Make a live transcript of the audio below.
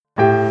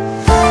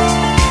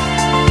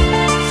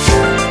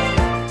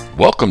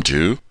Welcome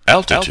to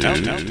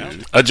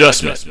Altitude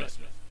Adjustment.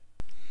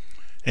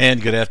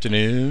 And good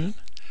afternoon,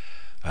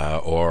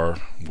 or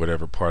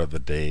whatever part of the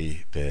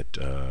day that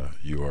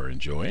you are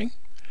enjoying.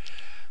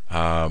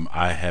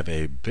 I have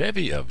a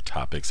bevy of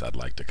topics I'd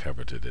like to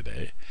cover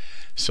today,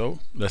 so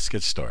let's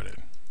get started.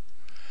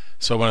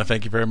 So I want to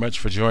thank you very much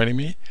for joining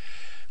me.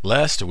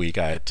 Last week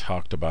I had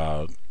talked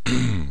about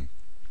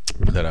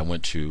that I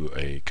went to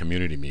a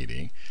community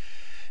meeting,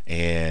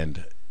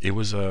 and it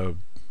was a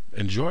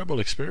enjoyable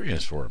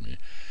experience for me.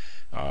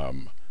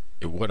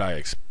 What I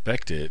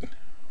expected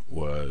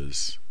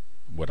was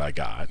what I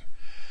got,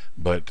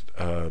 but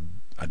I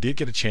did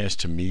get a chance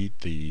to meet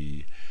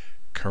the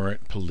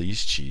current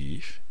police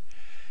chief,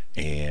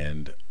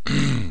 and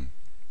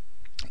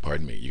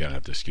pardon me, you're gonna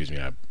have to excuse me.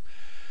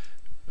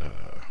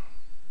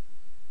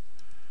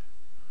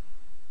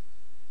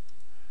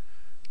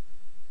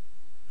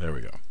 There we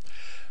go.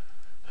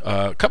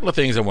 A couple of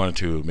things I wanted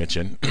to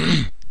mention.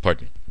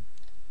 Pardon me.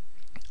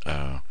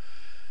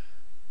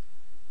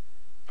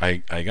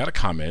 I got a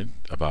comment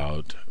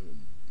about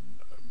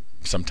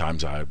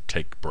sometimes I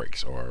take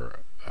breaks, or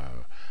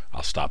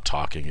I'll stop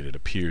talking and it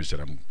appears that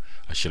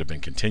I should have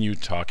been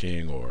continued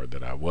talking, or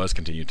that I was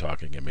continued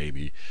talking and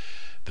maybe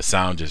the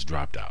sound just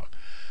dropped out.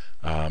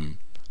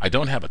 I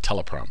don't have a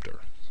teleprompter,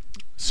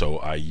 so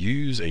I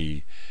use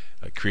I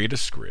create a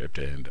script,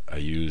 and I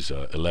use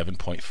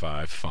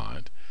 11.5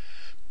 font.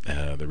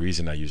 The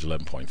reason I use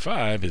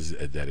 11.5 is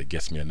that it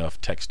gets me enough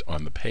text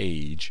on the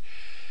page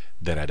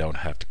that I don't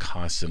have to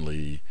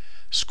constantly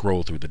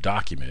scroll through the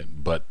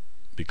document. But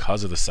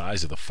because of the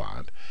size of the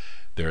font,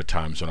 there are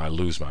times when I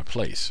lose my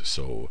place,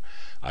 so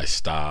I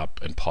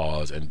stop and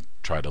pause and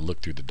try to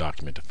look through the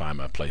document to find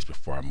my place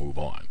before I move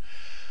on.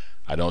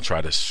 I don't try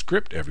to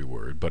script every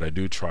word, but I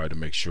do try to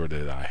make sure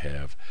that I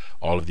have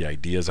all of the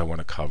ideas I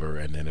want to cover,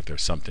 and then if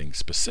there's something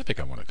specific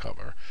I want to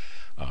cover,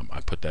 I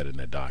put that in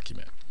that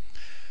document.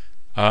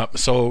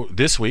 So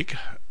this week,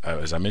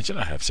 as I mentioned,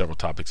 I have several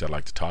topics I'd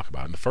like to talk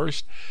about. And the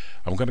first,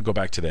 I'm going to go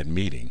back to that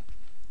meeting.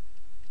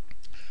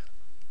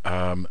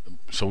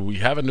 So we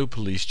have a new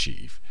police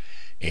chief,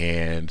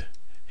 and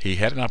he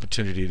had an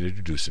opportunity to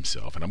introduce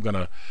himself. And I'm going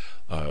to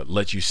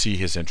let you see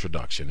his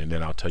introduction, and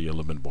then I'll tell you a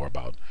little bit more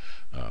about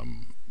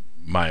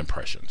my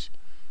impressions.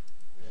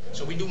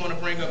 So we do want to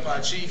bring up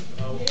our chief.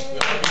 We are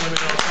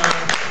limited on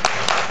time.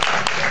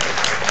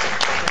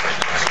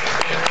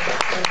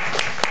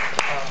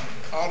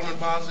 Alderman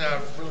Bosley, I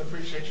really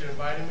appreciate you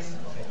inviting me.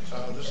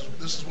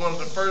 This is one of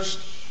the first,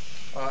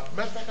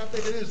 matter of fact, I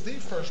think it is the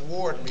first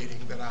ward meeting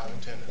that I've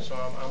attended. So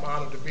I'm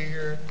honored to be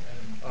here.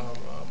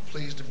 I'm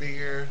pleased to be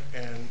here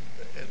and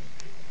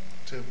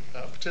to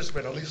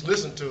participate, or at least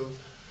listen to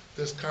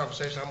this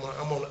conversation.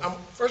 I'm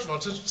first of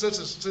all, since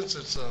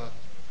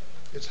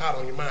it's hot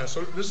on your mind.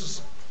 So this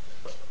is,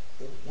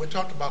 we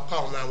talked about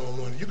calling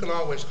 911. You can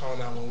always call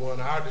 911.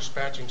 Our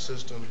dispatching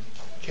system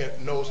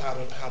knows how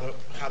to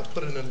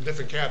put it in a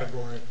different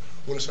category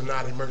when it's a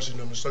non-emergency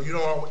number. So you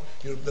don't always,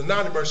 the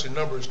non-emergency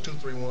number is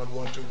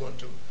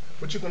 231-1212,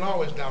 but you can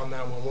always dial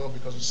 911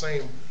 because the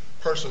same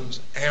person's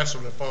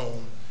answering the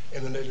phone,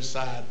 and then they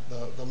decide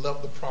the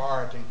level, the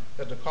priority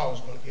that the call is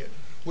going to get,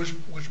 which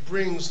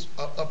brings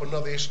up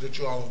another issue that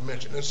you all have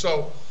mentioned. And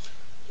so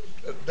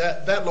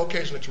that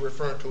location that you're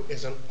referring to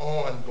is an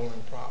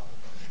ongoing problem.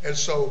 And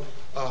so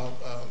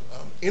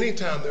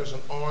anytime there's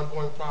an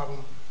ongoing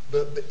problem,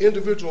 the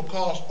individual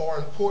calls are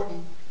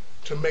important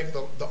to make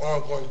the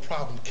ongoing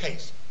problem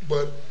case.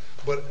 But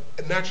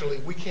naturally,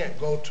 we can't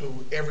go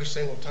to every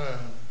single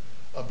time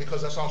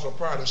because that's also a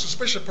priority. A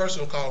suspicious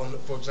person calling,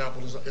 for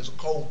example, is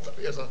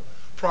a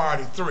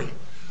priority 3.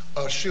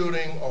 A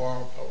shooting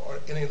or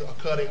a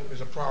cutting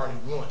is a priority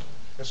 1.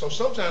 And so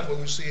sometimes when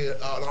you see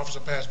an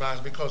officer pass by,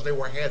 it's because they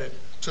were headed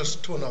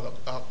to another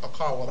a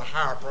call with a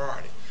higher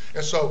priority.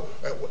 And so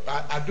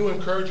I do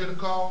encourage you to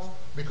call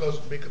because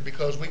we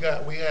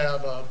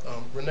have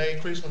Renee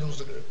Kriesman,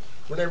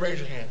 Renee, raise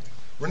your hand.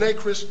 Renee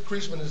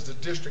Kriesman is the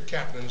district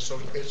captain, and so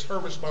it's her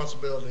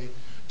responsibility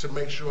to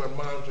make sure and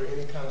monitor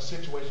any kind of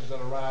situations that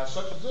arise,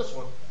 such as this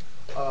one,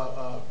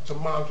 to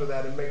monitor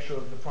that and make sure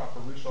that the proper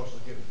resources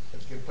are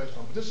getting placed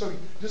on. But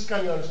just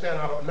kind of understand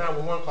how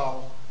 911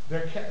 calls,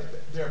 they're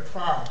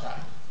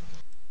prioritized.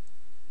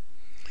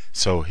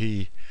 So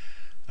he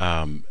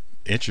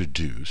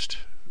introduced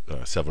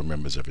several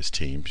members of his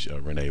team.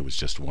 Renee was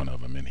just one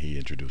of them, and he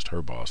introduced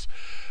her boss,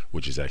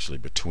 which is actually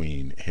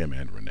between him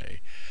and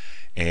Renee.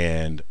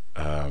 And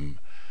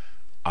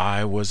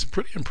I was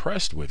pretty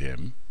impressed with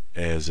him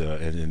as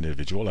an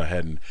individual.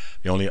 The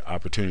only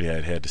opportunity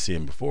I had to see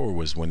him before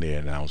was when they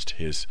announced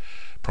his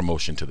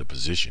promotion to the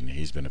position.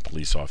 He's been a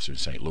police officer in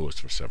St. Louis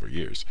for several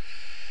years,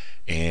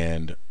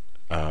 and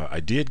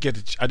I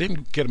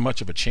didn't get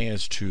much of a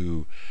chance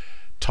to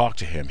talk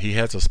to him. He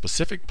has a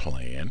specific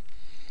plan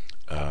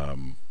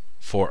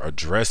for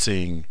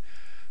addressing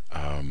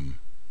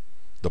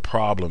the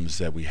problems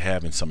that we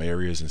have in some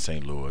areas in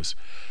St. Louis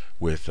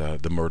with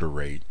the murder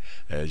rate.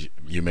 As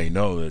you may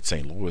know, that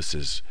St.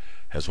 Louis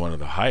has one of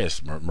the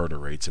highest murder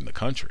rates in the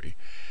country,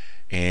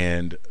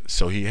 And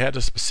so he had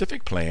a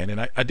specific plan,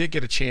 and I did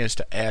get a chance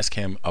to ask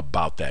him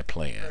about that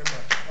plan.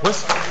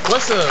 What's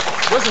the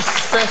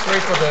success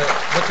rate for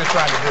what you're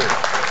trying to do?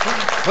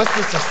 What's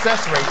the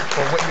success rate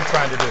for what you're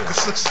trying to do? The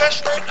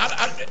success rate,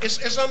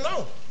 it's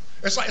unknown.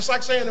 It's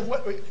like saying,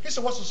 he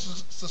said, what's the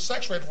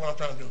success rate for what I'm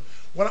trying to do?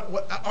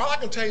 All I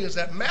can tell you is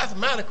that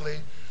mathematically,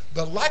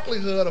 the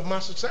likelihood of my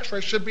success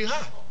rate should be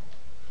high.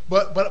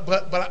 But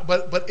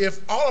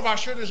if all of our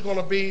shooting is going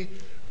to be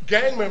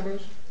gang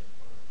members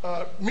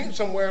meeting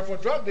somewhere for a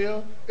drug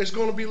deal, it's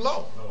going to be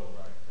low.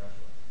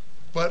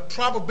 But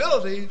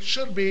probability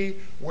should be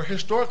where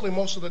historically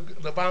most of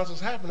the violence is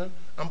happening,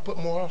 I'm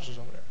putting more officers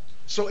over there.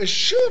 So it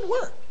should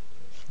work.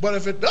 But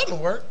if it doesn't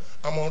work,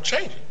 I'm going to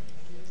change it.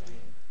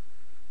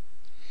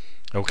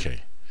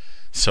 Okay.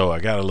 So I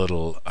got a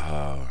little,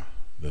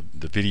 the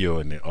video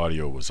and the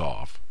audio was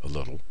off a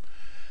little.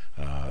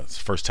 It's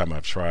the first time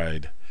I've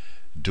tried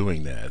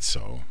doing that,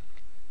 so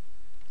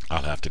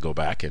I'll have to go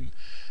back and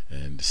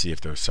see if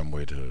there's some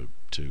way to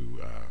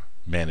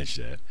manage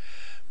that.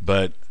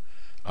 But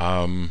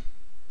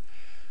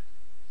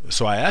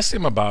so I asked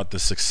him about the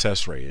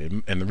success rate,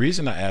 and the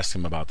reason I asked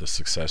him about the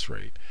success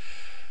rate,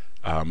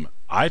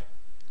 I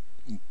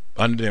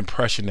under the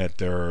impression that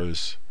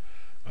there's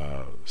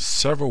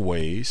several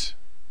ways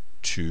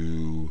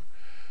to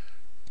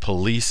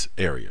police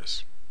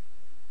areas.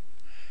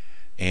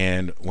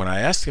 And when I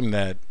asked him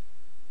that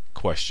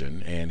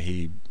question, and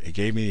he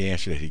gave me the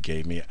answer that he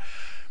gave me,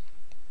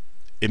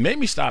 it made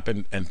me stop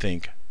and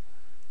think,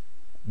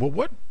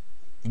 well,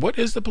 what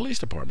is the police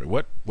department?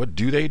 What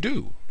do they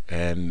do?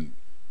 And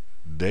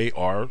they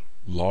are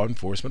law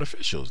enforcement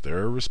officials.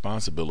 Their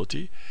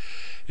responsibility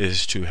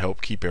is to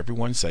help keep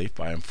everyone safe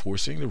by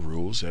enforcing the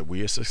rules that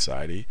we as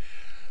society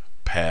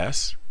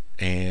pass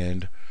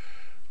and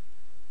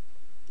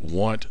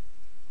want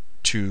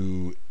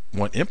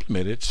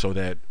implemented so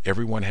that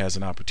everyone has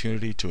an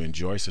opportunity to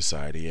enjoy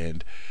society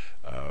and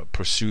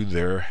pursue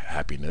their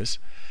happiness.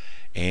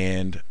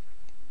 And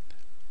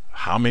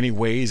how many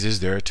ways is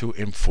there to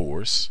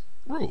enforce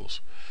rules?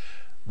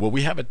 What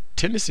we have a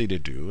tendency to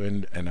do,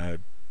 and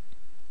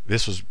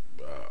this was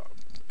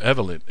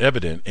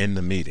evident in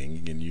the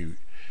meeting, and you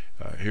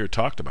here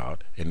talked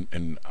about,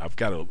 and I've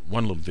got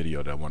one little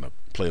video that I want to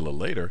play a little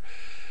later.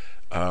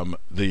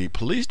 The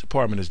police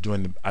department is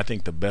doing, I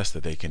think, the best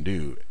that they can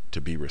do to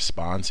be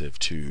responsive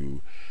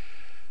to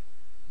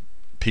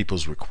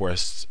people's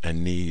requests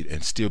and need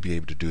and still be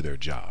able to do their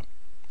job.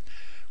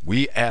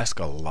 We ask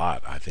a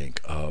lot, I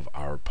think, of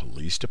our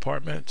police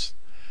departments,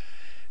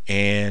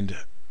 and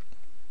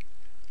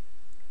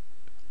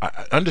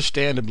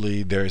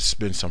understandably there's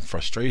been some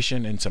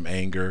frustration and some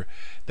anger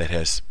that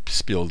has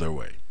spilled their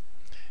way.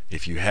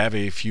 If you have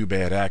a few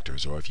bad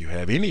actors, or if you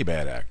have any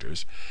bad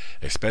actors,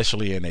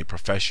 especially in a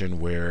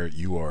profession where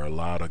you are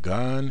allowed a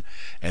gun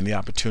and the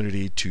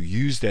opportunity to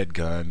use that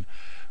gun,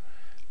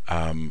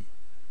 then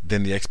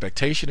the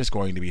expectation is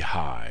going to be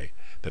high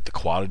that the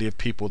quality of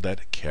people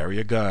that carry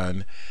a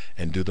gun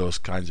and do those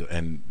kinds of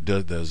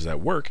does that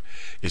work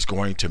is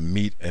going to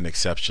meet an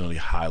exceptionally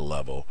high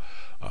level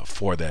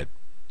for that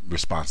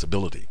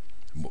responsibility.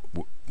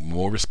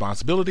 More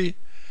responsibility,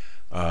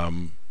 or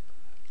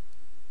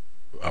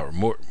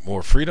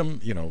more freedom,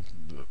 the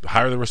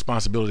higher the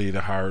responsibility,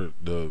 the higher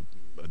the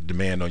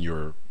demand on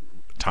your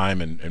time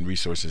and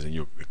resources and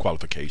your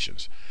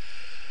qualifications.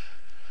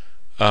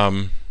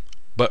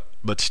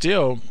 But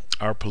still,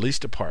 our police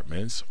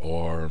departments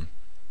are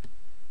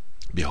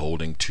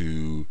beholden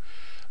to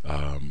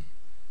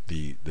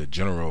the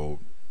general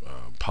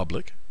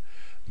public.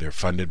 They're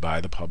funded by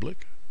the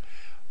public.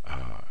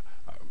 I'll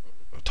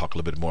talk a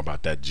little bit more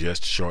about that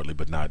just shortly,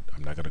 but I'm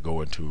not going to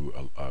go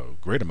into a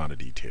great amount of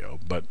detail.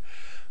 But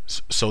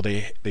so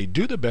they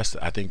do the best,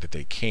 I think, that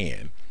they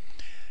can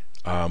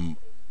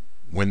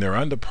when they're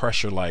under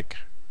pressure, like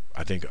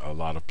I think a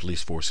lot of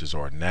police forces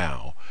are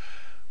now,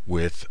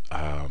 with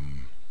a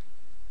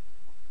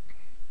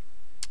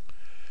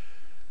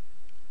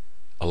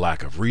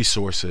lack of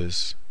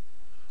resources,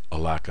 a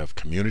lack of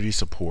community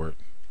support,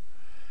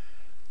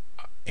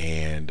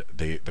 and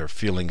they're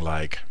feeling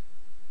like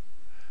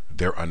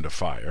they're under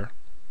fire,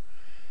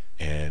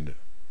 and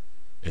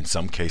in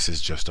some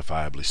cases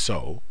justifiably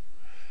so.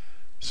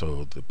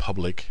 So the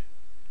public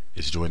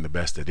is doing the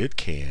best that it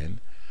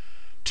can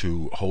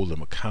to hold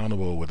them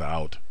accountable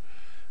without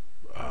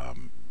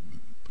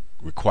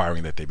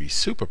requiring that they be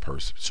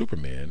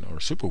supermen or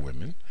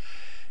superwomen,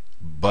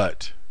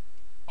 but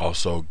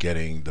also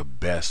getting the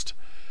best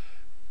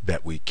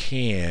that we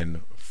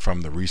can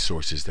from the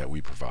resources that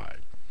we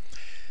provide.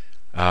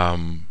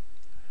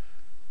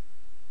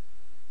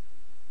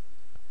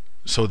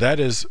 So that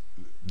is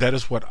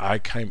what I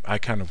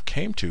kind of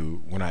came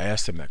to when I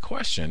asked him that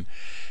question.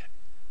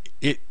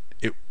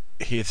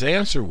 His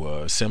answer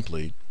was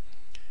simply,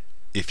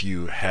 if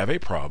you have a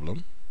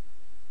problem,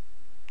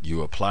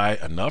 you apply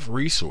enough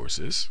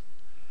resources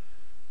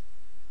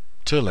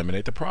to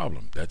eliminate the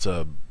problem.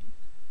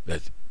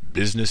 That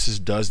businesses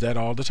does that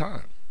all the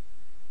time.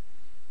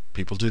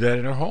 People do that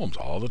in their homes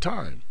all the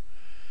time.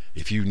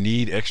 if you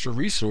need extra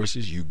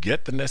resources, you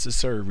get the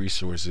necessary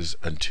resources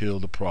until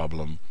the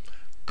problem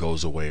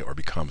goes away or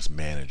becomes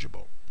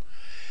manageable.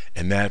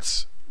 And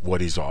that's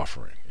what he's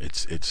offering.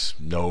 It's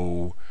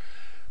no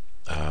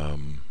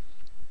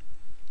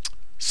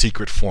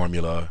secret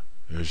formula.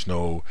 There's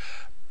no.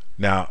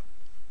 Now,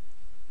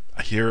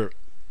 I hear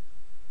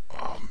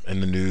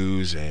in the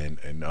news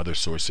and other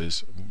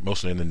sources,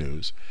 mostly in the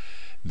news,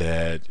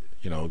 that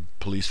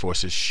police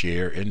forces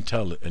share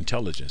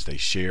intelligence. They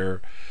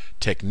share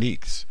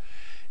techniques,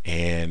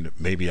 and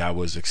maybe I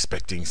was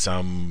expecting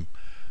some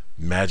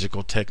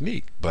magical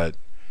technique, but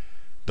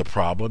the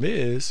problem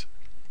is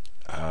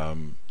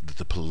that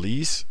the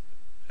police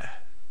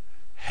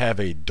have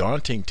a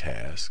daunting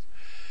task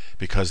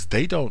because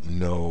they don't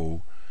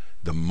know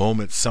the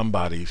moment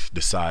somebody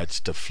decides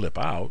to flip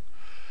out,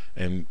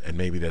 and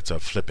maybe that's a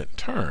flippant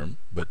term,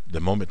 but the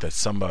moment that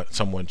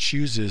someone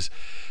chooses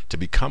to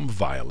become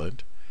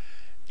violent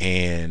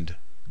and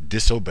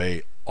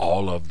disobey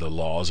all of the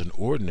laws and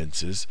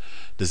ordinances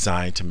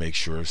designed to make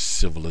sure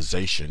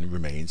civilization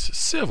remains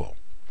civil.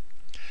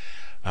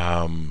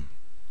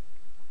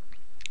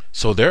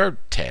 So their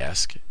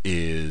task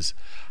is,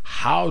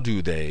 how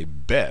do they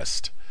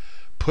best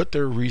put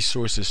their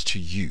resources to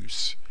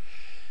use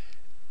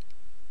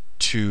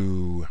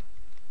to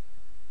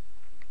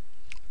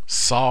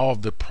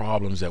solve the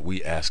problems that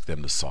we ask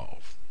them to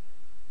solve.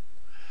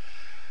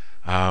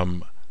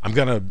 I'm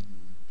going to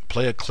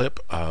play a clip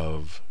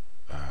of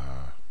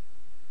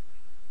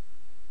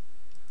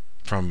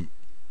from,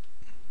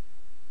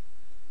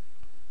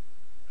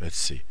 let's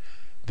see,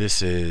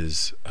 this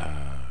is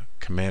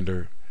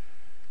Commander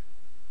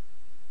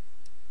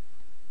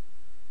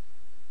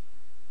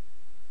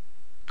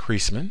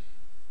Creasman.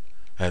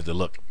 I had to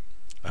look.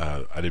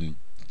 I didn't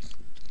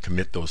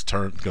commit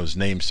those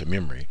names to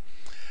memory.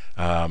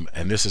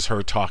 And this is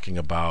her talking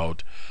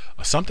about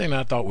something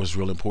I thought was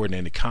real important,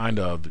 and it kind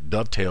of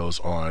dovetails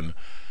on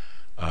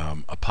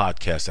a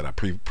podcast that I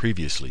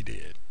previously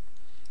did.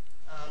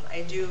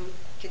 I do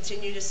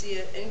continue to see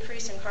an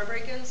increase in car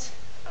break-ins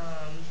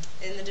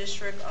in the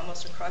district,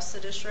 almost across the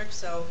district.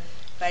 So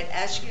if I'd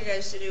ask you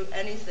guys to do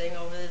anything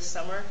over this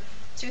summer,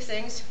 2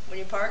 things. When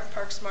you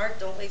park smart.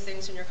 Don't leave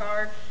things in your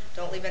car.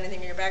 Don't leave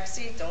anything in your back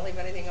seat. Don't leave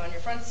anything on your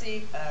front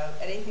seat.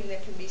 Anything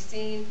that can be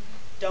seen,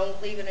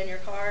 don't leave it in your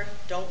car.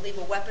 Don't leave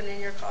a weapon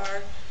in your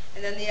car.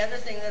 And then the other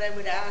thing that I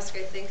would ask,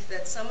 I think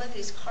that some of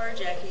these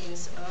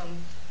carjackings,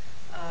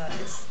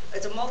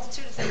 it's a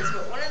multitude of things,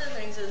 but one of the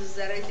things is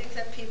that I think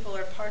that people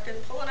are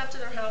pulling up to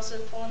their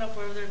houses, pulling up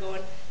wherever they're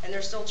going, and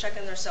they're still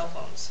checking their cell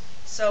phones.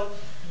 So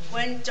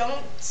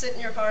don't sit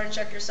in your car and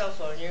check your cell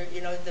phone.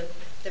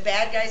 The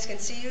bad guys can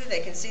see you. They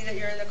can see that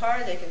you're in the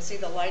car. They can see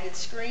the lighted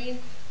screen.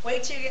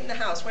 Wait till you get in the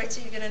house. Wait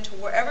till you get into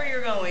wherever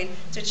you're going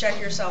to check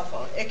your cell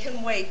phone. It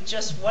can wait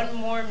just 1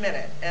 more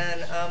minute.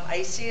 And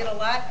I see it a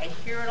lot. I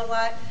hear it a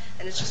lot.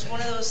 And it's just one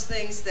of those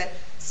things that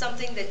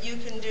something that you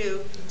can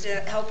do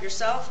to help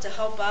yourself, to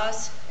help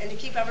us, and to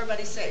keep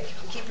everybody safe.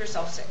 And keep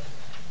yourself safe.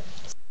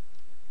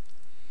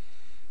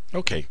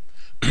 Okay.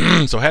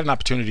 So I had an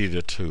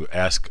opportunity to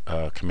ask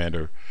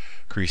Commander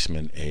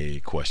Creasman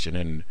a question.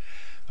 And,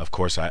 of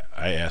course, I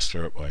asked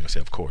her, well, I say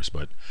of course,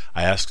 but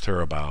I asked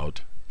her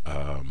about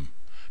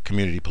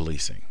community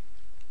policing.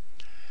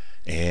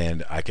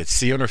 And I could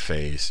see on her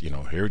face,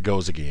 here it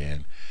goes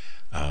again.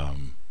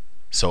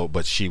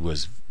 But she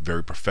was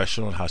very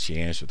professional in how she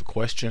answered the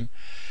question.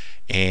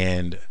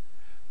 And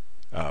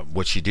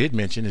what she did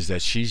mention is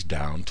that she's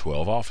down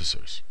 12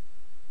 officers.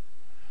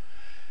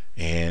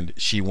 And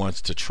she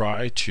wants to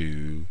try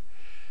to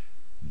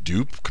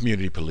do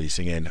community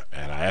policing. And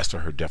I asked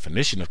her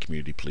definition of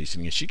community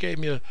policing, and she gave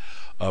me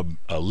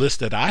a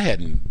list that I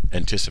hadn't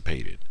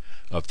anticipated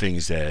of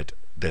things that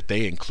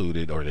they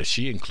included, or that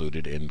she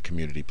included in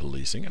community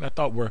policing, and I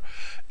thought were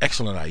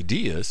excellent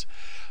ideas.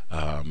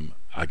 I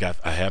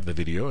have the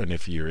video, and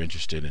if you're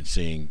interested in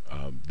seeing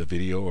the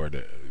video or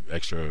the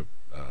extra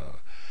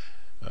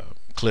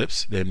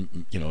clips,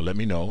 then let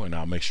me know, and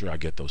I'll make sure I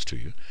get those to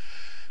you.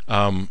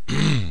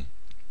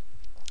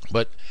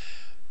 But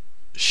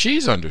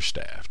she's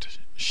understaffed.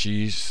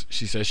 She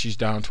says she's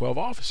down 12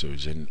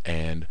 officers,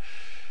 and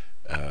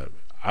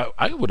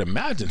I would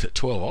imagine that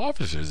 12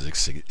 officers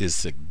is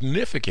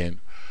significant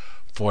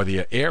for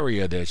the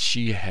area that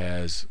she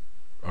has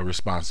a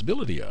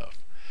responsibility of.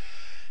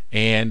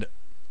 And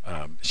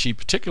she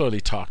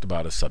particularly talked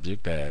about a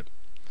subject that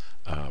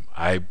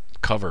I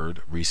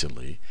covered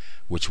recently,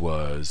 which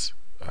was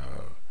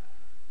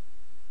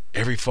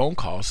every phone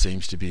call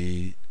seems to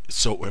be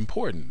so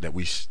important that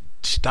we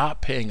stop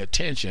paying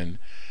attention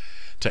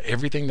to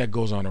everything that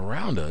goes on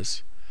around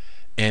us,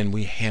 and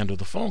we handle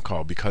the phone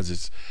call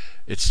because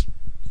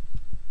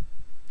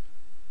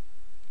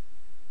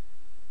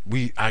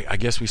I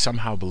guess we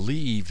somehow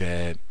believe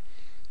that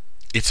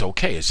it's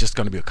okay. It's just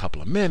going to be a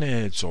couple of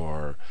minutes,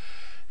 or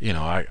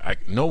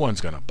no one's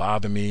going to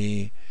bother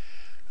me.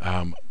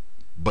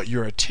 But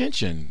your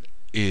attention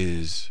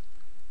is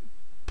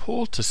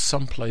pulled to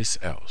someplace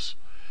else.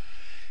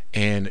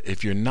 And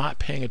if you're not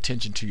paying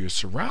attention to your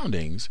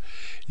surroundings,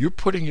 you're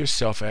putting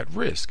yourself at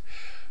risk.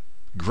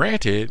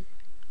 Granted,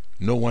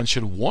 no one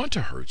should want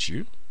to hurt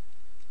you,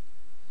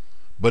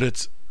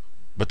 but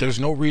there's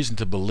no reason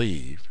to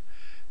believe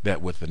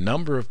that with the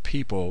number of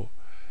people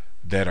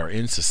that are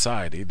in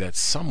society, that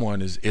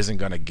someone isn't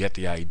going to get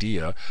the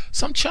idea.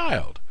 Some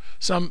child,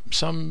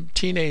 some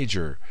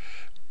teenager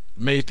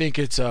may think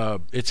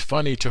it's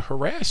funny to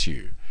harass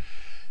you.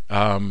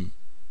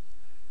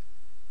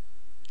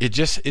 It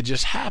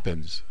just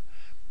happens.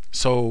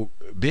 So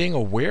being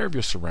aware of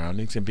your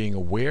surroundings and being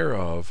aware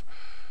of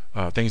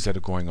things that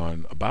are going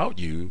on about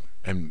you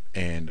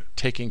and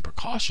taking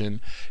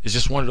precaution is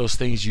just one of those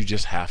things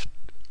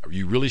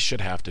you really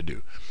should have to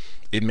do.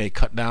 It may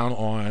cut down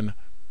on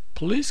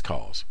police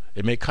calls.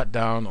 It may cut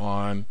down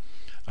on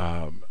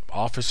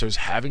officers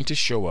having to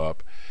show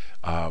up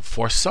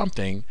for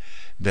something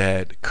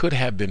that could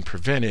have been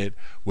prevented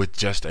with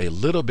just a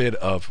little bit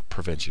of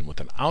prevention,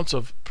 with an ounce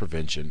of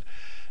prevention.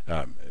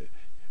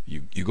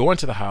 You go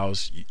into the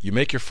house, you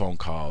make your phone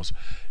calls,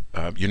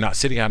 you're not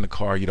sitting out in the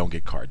car, you don't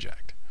get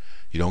carjacked,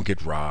 you don't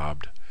get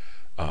robbed,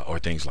 or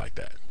things like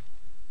that.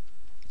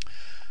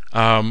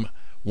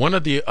 One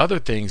of the other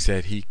things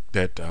that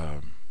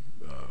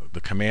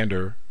the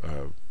commander,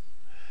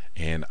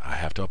 and I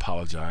have to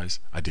apologize,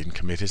 I didn't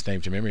commit his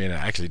name to memory, and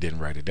I actually didn't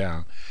write it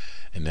down,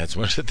 and that's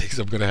one of the things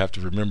I'm going to have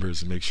to remember,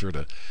 is to make sure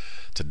to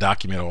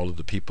document all of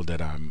the people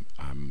that I'm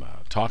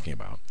talking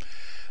about.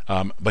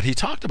 But he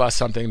talked about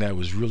something that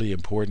was really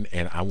important,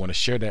 and I want to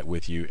share that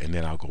with you, and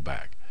then I'll go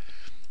back.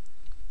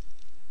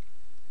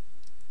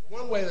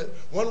 One way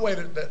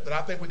that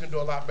I think we can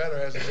do a lot better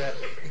is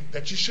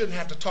that you shouldn't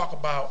have to talk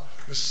about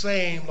the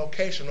same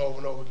location over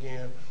and over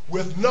again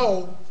with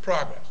no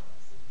progress.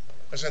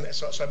 So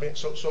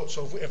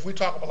if we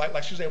talk about,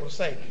 like she's able to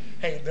say,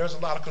 hey, there's a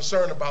lot of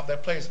concern about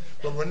that place,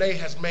 but Renee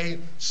has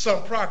made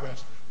some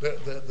progress.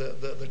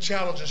 The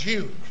challenge is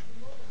huge.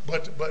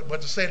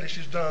 But to say that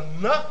she's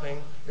done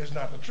nothing is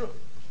not the truth.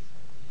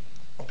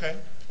 Okay?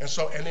 And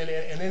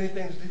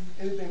anything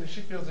that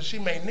she feels that she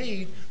may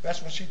need,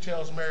 that's when she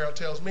tells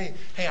me,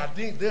 hey, I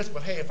need this,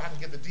 but hey, if I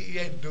can get the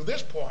DEA to do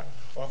this part,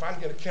 or if I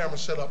can get a camera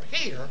set up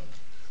here,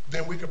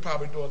 then we could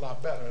probably do a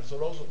lot better. And so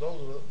those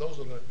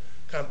are the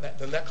kind of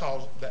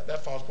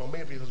that falls upon me,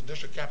 because the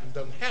district captain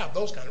doesn't have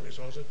those kind of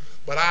resources.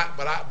 But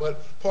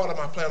part of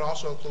my plan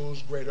also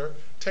includes greater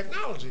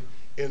technology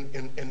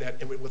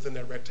within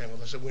that rectangle.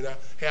 I said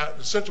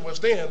the Central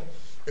West End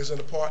is in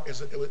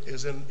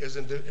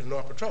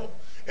North Patrol,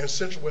 and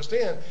Central West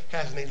End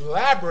has an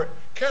elaborate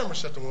camera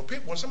system.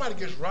 When somebody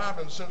gets robbed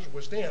in the Central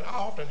West End, I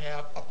often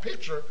have a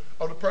picture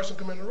of the person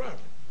committing the robbery.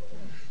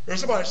 And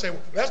somebody say,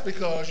 well, that's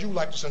because you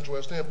like the Central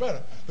West End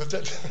better.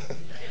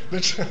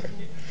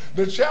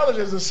 The challenge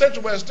is the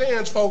Central West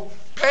End's folk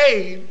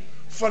paid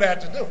for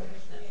that to do.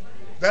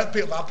 A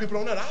lot of people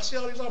don't know that. I see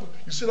all these officers.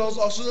 You see those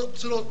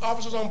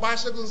officers on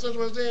bicycles in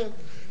Central West End?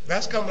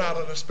 That's coming out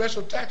of the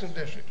special taxing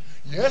district.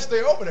 Yes,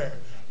 they're over there.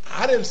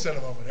 I didn't send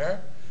them over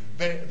there.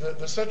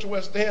 The Central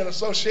West End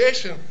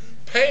Association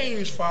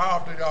pays for our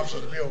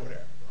officers to be over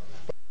there.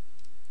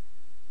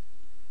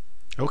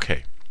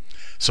 Okay.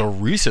 So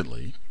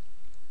recently,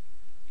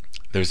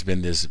 there's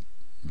been this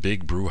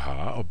big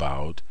brouhaha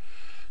about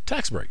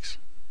tax breaks,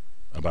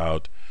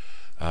 about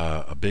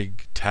a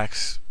big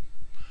tax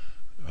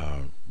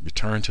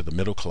return to the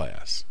middle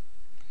class.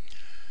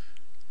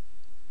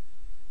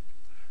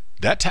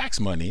 That tax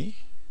money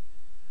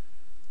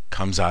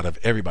comes out of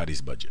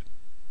everybody's budget.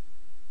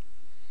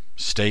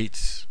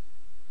 States,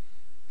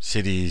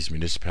 cities,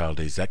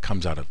 municipalities, that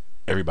comes out of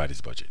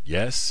everybody's budget.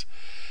 Yes,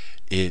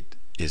 it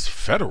is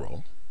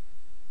federal,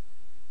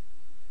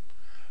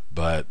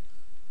 but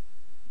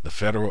the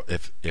federal,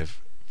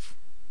 if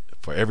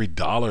for every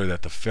dollar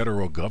that the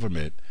federal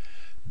government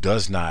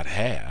does not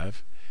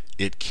have,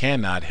 it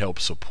cannot help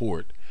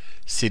support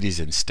cities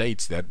and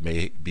states that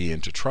may be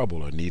into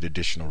trouble or need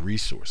additional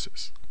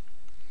resources.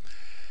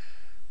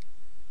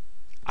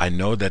 I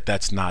know that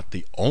that's not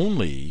the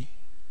only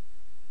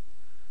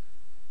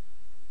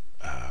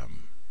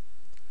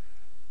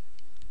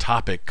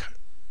topic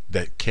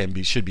that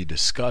should be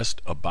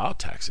discussed about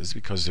taxes,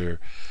 because there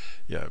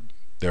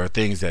are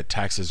things that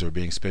taxes are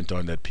being spent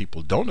on that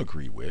people don't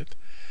agree with,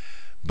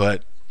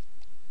 but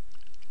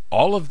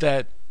all of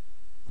that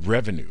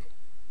revenue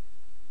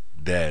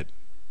that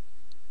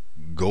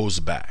goes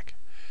back.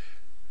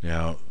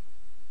 Now,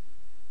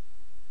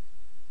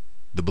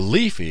 the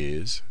belief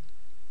is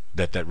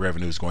that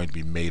revenue is going to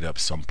be made up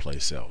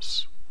someplace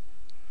else.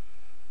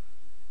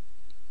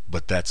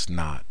 But that's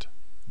not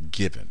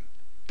given.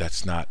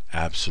 That's not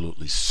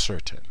absolutely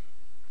certain.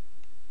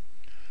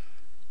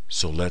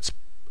 So let's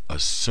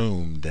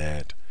assume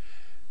that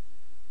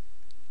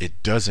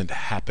it doesn't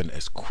happen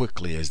as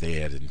quickly as they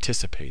had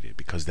anticipated,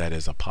 because that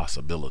is a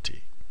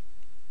possibility.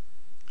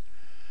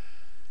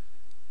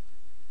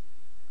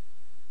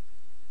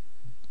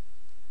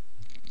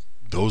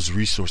 Those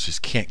resources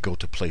can't go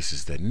to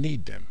places that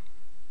need them.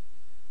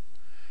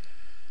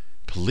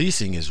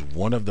 Policing is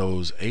one of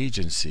those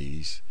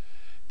agencies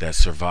that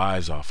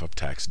survives off of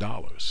tax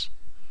dollars.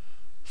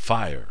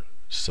 Fire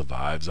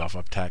survives off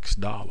of tax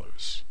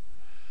dollars.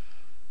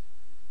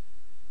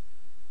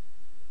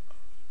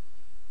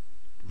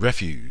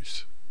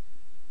 Refuse,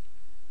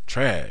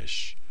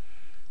 trash,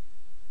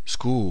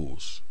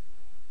 schools,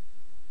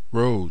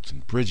 roads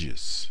and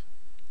bridges,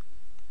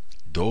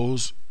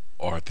 those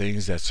are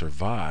things that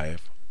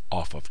survive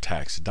off of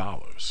tax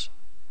dollars.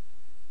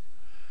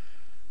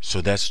 So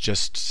that's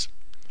just,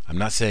 I'm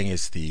not saying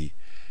it's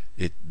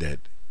that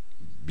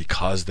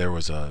because there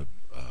was a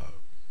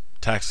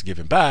tax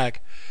given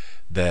back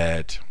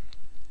that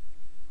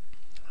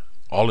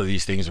all of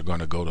these things are going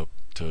to go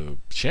to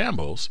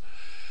shambles,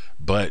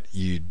 but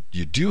you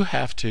do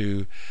have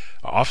to.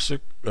 Officer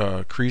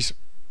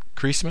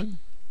Creasman,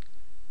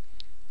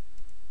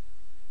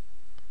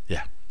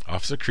 yeah,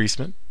 Officer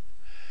Creasman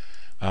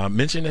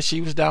mentioned that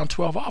she was down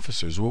 12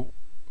 officers. Well,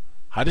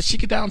 how did she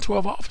get down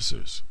 12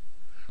 officers?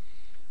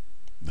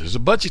 There's a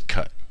budget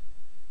cut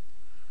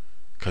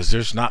because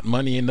there's not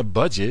money in the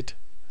budget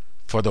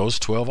for those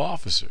 12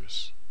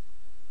 officers.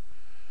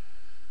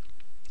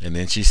 And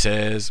then she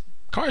says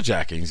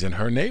carjackings in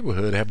her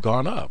neighborhood have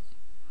gone up.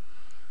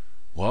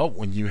 Well,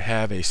 when you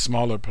have a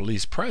smaller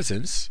police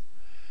presence,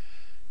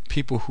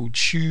 people who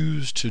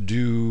choose to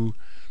do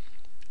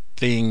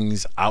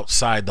things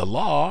outside the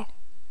law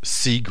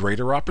see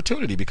greater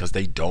opportunity because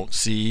they don't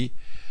see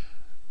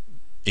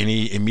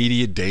any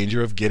immediate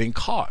danger of getting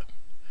caught.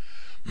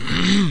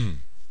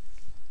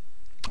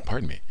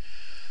 Pardon me.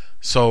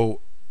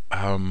 So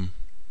I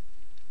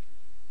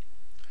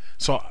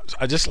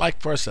just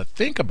like for us to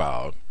think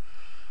about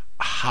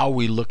how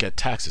we look at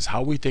taxes,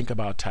 how we think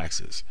about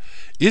taxes.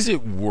 Is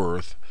it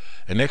worth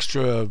an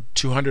extra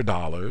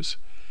 $200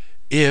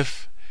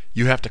 if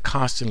you have to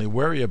constantly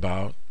worry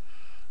about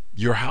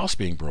your house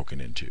being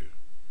broken into?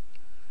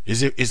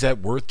 Is that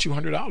worth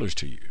 $200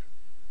 to you?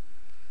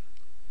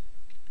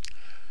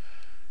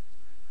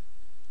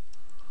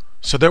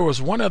 So there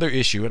was one other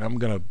issue, and I'm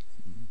going to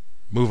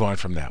move on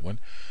from that one.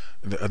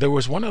 There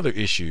was one other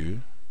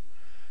issue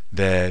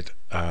that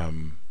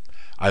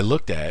I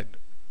looked at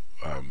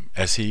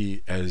as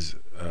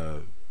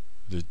the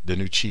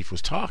new chief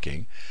was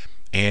talking,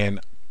 and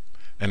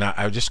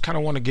I just kind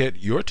of want to get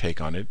your take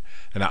on it,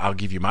 and I'll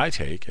give you my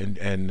take,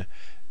 and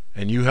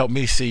you help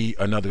me see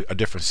a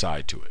different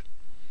side to it.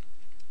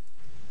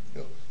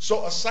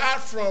 So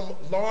aside from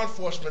law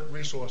enforcement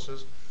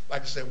resources,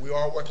 like I said, we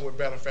are working with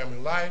Better Family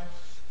Life.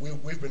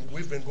 We've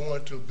been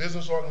going to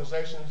business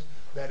organizations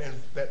that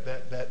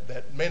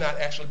may not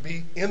actually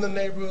be in the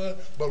neighborhood,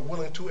 but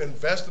willing to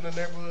invest in the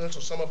neighborhood. So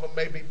some of them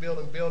may be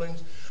building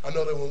buildings. I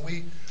know that when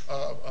we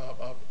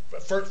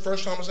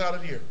first homicide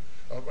of the year,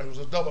 it was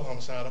a double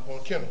homicide up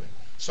on Kennedy.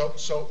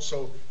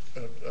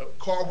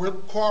 Car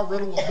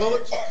riddled with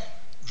bullets,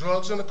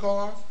 drugs in the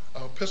car,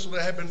 a pistol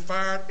that had been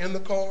fired in the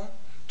car,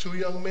 2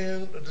 young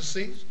men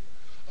deceased,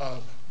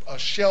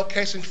 shell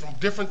casings from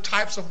different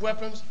types of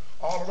weapons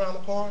all around the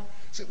car.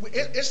 See, what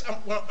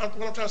I'm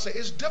trying to say,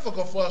 it's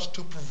difficult for us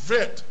to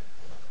prevent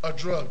a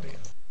drug deal.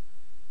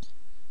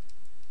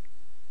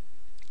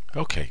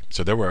 Okay,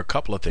 so there were a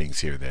couple of things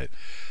here that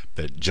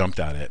jumped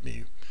out at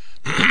me.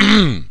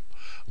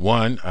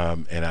 One,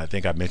 and I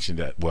think I mentioned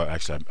that. Well,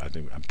 actually,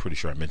 I'm pretty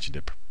sure I mentioned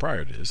it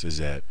prior to this. Is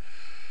that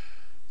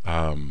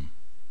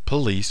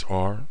police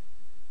are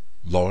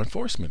law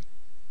enforcement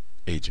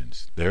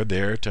agents. They're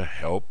there to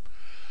help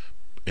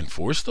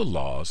enforce the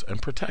laws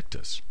and protect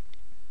us.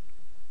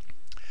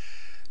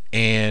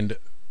 And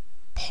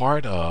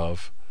part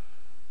of,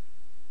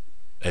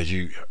 as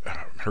you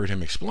heard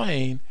him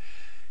explain,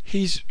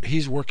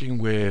 he's working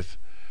with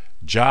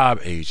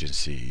job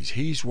agencies.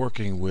 He's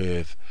working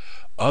with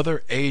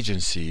other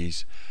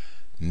agencies,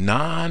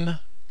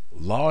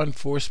 non-law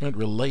enforcement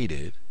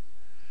related,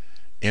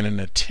 in an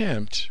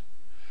attempt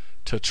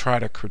to try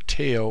to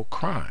curtail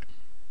crime.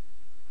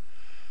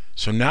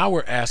 So now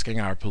we're asking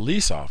our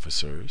police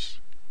officers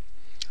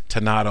to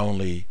not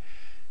only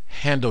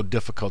handle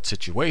difficult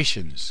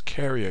situations,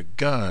 carry a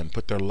gun,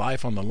 put their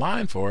life on the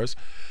line for us,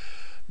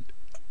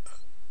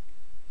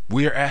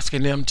 we are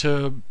asking them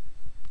to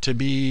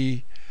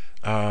be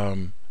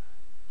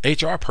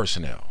HR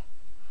personnel.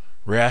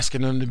 We're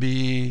asking them to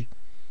be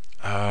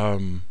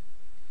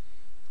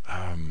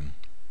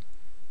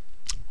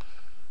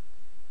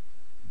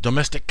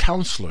domestic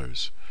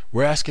counselors.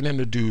 We're asking them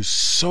to do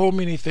so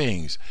many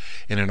things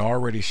in an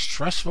already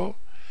stressful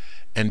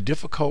and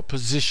difficult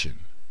position.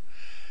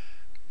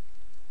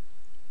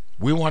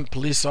 We want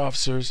police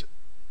officers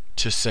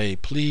to say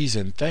please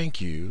and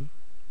thank you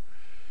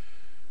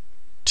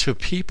to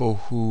people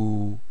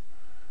who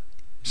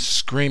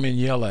scream and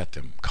yell at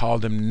them, call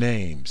them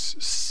names,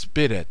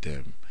 spit at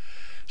them,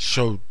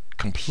 show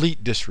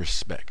complete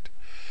disrespect.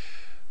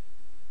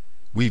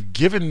 We've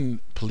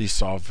given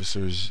police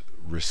officers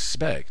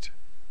respect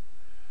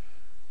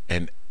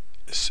and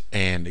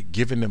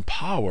given them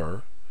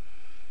power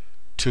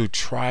to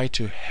try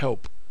to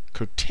help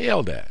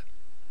curtail that.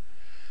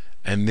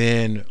 And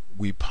then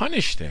we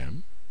punish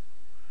them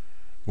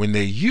when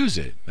they use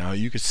it. Now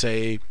you could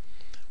say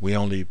we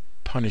only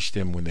punish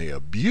them when they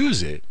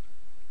abuse it.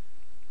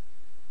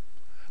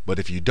 But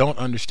if you don't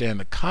understand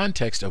the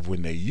context of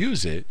when they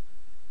use it,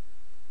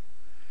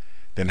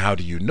 then how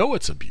do you know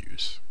it's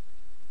abuse?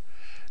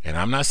 And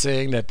I'm not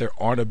saying that there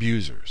aren't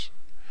abusers.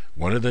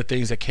 One of the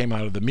things that came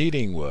out of the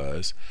meeting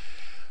was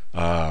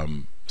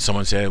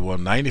someone said, well,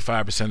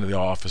 95% of the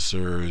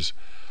officers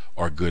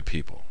are good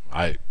people.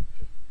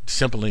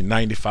 Saying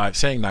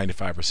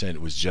 95%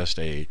 was just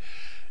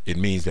it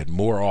means that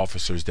more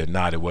officers than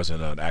not. It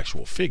wasn't an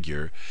actual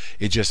figure.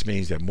 It just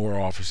means that more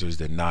officers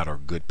than not are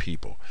good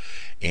people.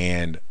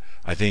 And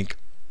I think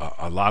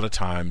a lot of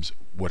times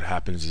what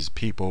happens is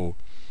people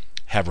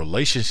have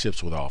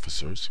relationships with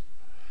officers,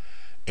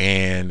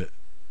 and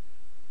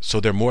so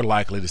they're more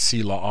likely to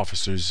see law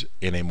officers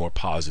in a more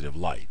positive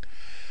light.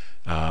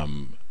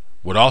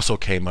 What also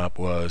came up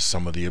was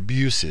some of the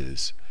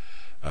abuses.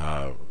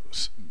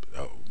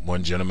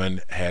 One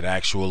gentleman had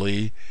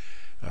actually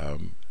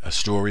a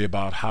story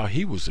about how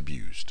he was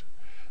abused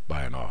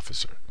by an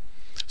officer.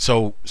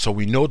 So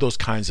we know those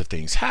kinds of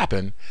things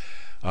happen,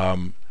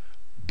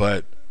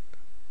 but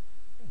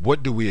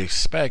what do we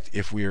expect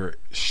if we're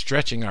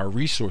stretching our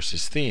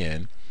resources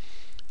thin?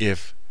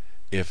 If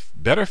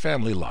Better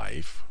Family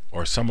Life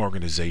or some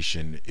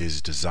organization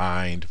is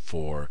designed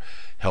for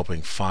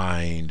helping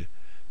find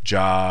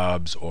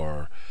jobs,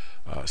 or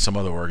some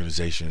other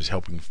organization is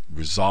helping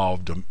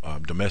resolve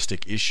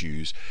domestic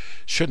issues,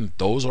 shouldn't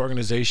those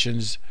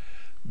organizations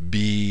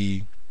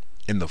be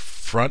in the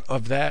front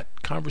of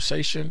that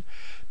conversation?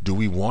 Do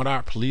we want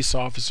our police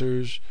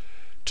officers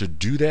to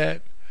do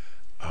that?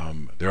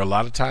 There are a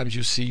lot of times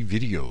you see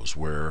videos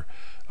where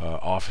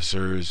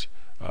officers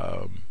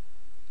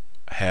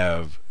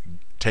have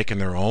taken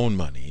their own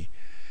money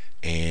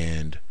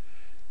and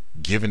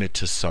given it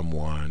to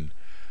someone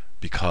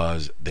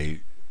because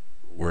they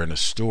were in a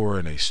store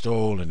and they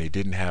stole and they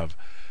didn't have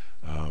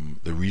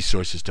the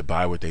resources to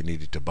buy what they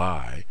needed to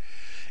buy.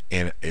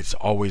 And it's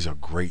always a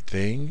great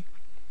thing,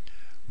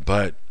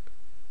 but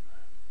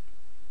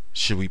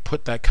should we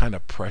put that kind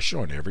of pressure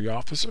on every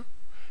officer?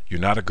 You're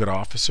not a good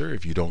officer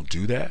if you don't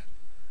do that.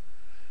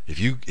 If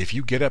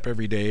you get up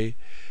every day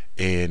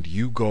and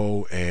you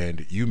go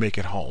and you make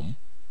it home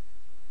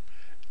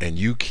and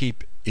you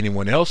keep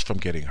anyone else from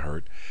getting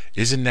hurt,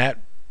 isn't that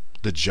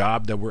the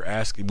job that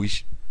we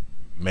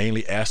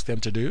mainly ask them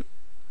to do?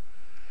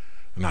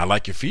 And I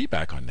like your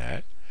feedback on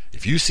that.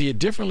 If you see it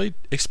differently,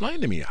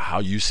 explain to me how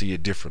you see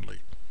it differently.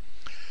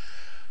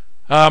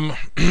 So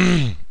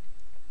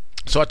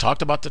I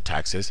talked about the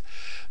taxes.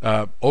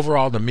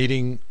 Overall, the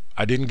meeting,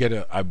 I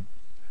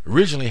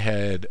originally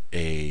had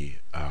a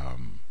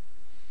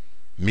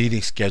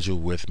meeting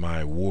scheduled with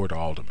my ward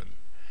alderman,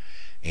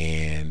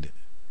 and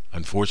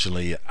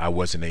unfortunately I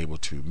wasn't able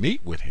to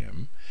meet with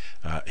him.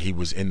 He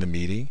was in the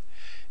meeting,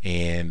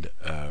 and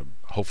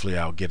hopefully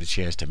I'll get a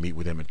chance to meet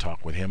with him and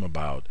talk with him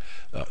about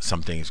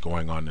some things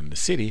going on in the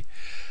city.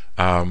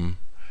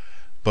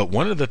 But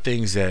one of the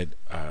things that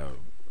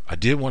I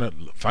did want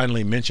to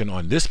finally mention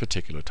on this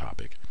particular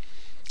topic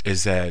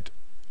is that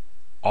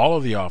all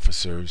of the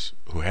officers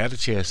who had a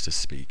chance to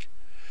speak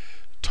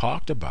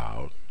talked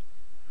about,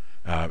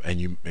 and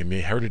you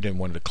may have heard it in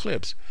one of the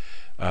clips,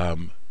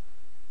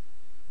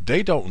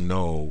 they don't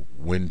know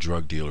when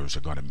drug dealers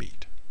are going to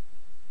meet.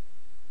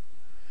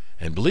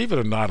 And believe it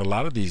or not, a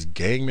lot of these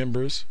gang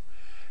members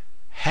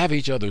have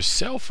each other's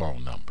cell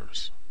phone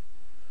numbers.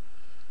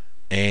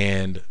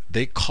 And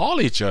they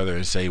call each other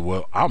and say,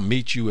 well, I'll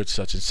meet you at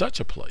such and such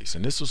a place.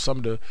 And this was some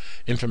of the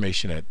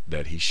information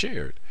that he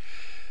shared.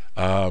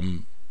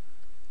 When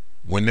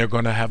they're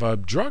going to have a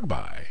drug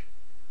buy.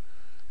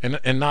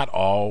 And not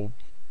all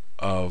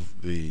of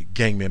the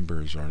gang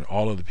members or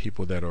all of the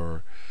people that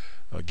are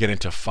get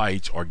into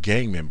fights are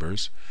gang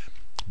members.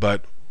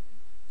 But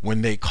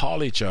when they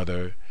call each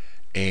other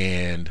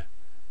and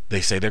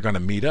they say they're going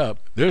to meet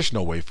up, there's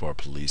no way for a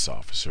police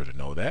officer to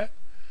know that.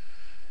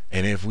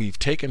 And if we've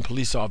taken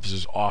police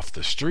officers off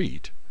the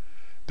street,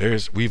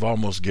 we've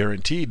almost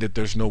guaranteed that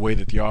there's no way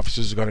that the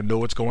officers are going to know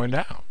what's going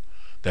down,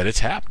 that it's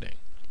happening.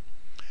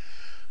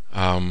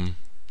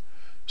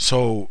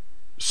 So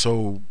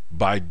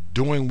by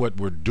doing what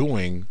we're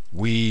doing,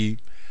 we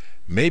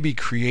may be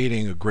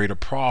creating a greater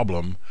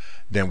problem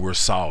than we're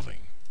solving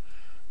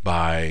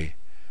by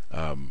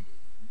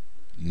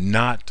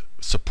not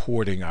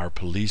supporting our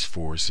police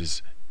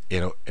forces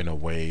in a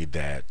way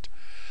that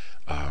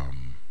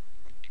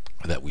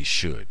that we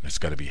should. It's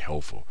got to be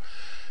helpful.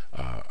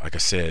 Like I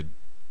said,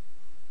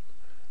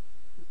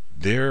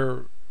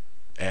 they're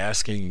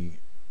asking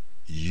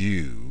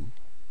you,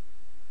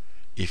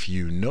 if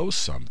you know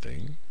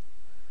something,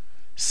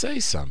 say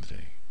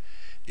something.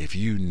 If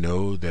you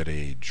know that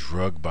a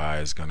drug buy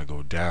is going to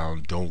go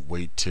down, don't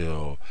wait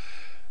till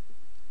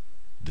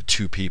the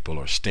two people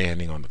are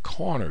standing on the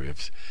corner.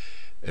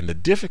 And the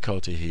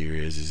difficulty here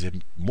is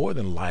it more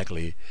than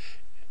likely,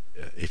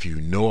 if you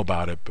know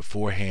about it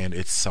beforehand,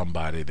 it's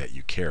somebody that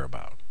you care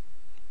about.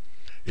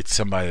 It's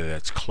somebody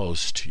that's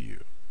close to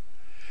you.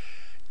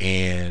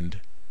 And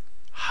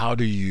how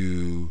do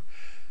you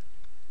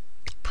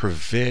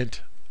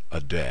prevent a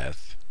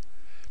death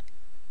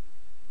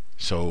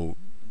So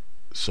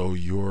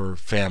your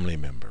family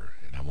member,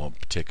 and I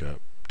won't take a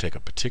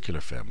particular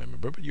family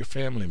member, but your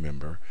family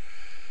member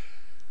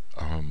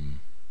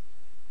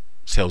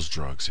sells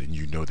drugs, and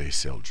you know they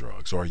sell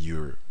drugs, or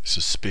you're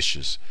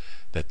suspicious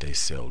that they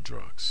sell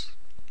drugs.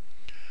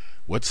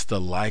 What's the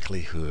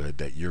likelihood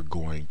that you're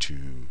going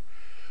to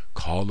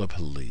call the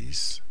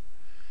police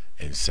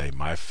and say,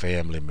 my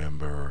family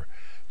member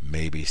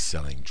may be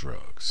selling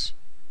drugs?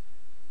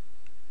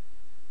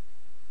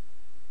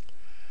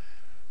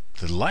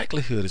 The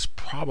likelihood is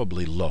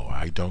probably low.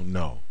 I don't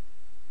know.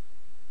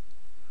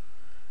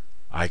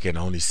 I can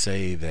only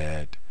say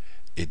that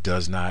it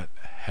does not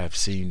have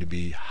seemed to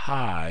be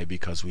high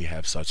because we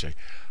have such a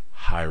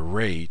high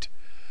rate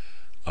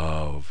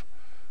of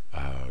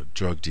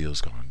drug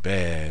deals gone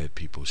bad,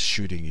 people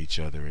shooting each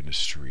other in the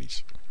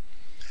streets.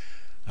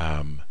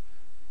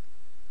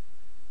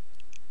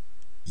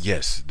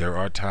 Yes, there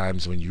are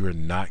times when you are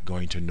not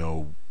going to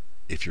know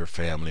if your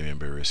family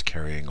member is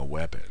carrying a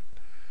weapon,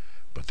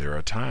 but there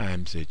are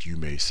times that you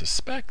may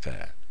suspect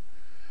that.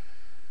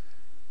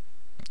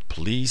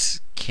 Police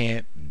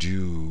can't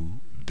do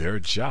their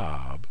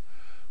job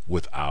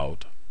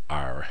without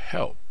our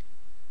help.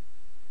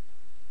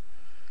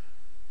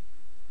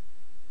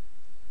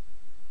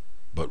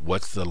 But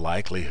what's the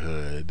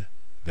likelihood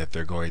that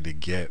they're going to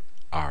get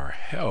our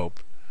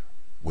help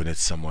when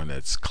it's someone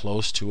that's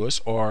close to us,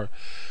 or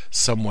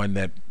someone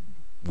that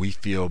we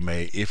feel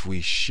may, if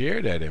we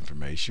share that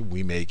information,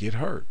 we may get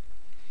hurt?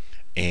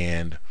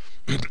 And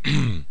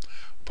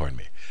pardon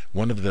me,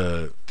 one of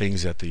the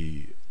things that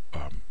the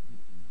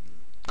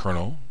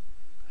Colonel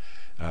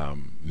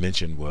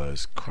mentioned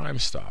was Crime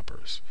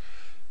Stoppers.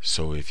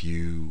 So if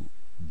you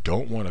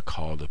don't want to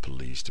call the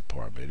police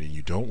department, and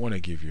you don't want to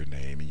give your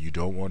name, and you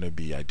don't want to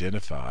be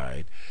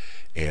identified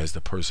as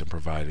the person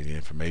providing the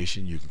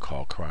information, you can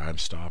call Crime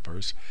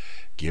Stoppers,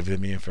 give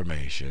them the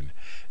information,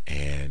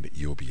 and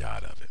you'll be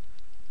out of it.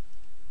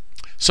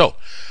 So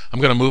I'm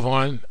going to move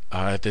on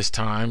at this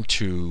time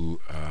to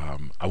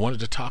I wanted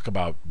to talk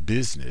about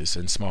business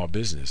and small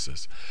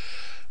businesses.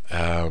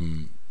 I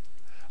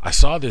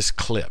saw this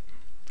clip,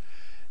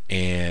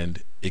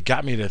 and it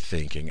got me to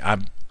thinking.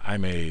 I'm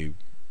a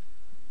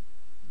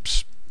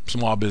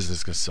small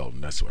business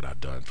consultant. That's what I've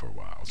done for a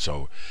while.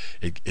 So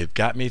it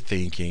got me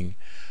thinking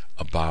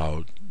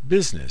about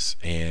business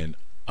and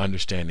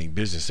understanding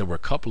business. There were a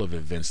couple of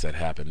events that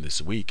happened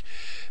this week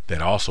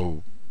that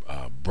also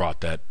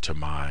brought that to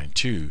mind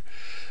too.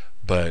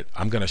 But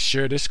I'm going to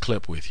share this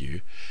clip with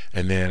you,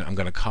 and then I'm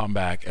going to come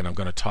back and I'm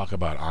going to talk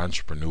about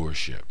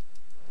entrepreneurship.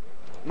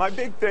 My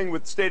big thing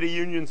with State of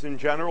Unions in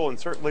general, and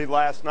certainly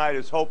last night,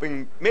 is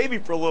hoping maybe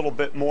for a little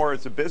bit more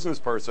as a business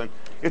person.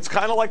 It's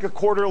kind of like a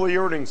quarterly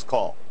earnings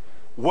call.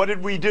 What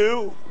did we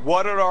do?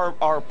 What are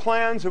our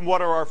plans, and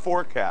what are our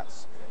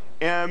forecasts?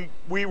 And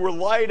we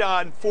relied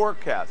on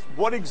forecasts.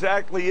 What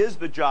exactly is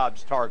the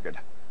jobs target?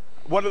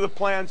 What are the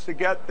plans to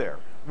get there?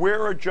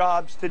 Where are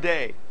jobs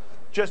today?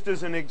 Just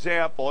as an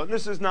example, and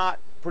this is not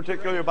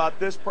particularly about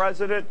this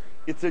president,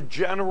 it's a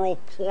general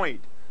point,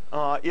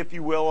 if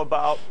you will,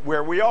 about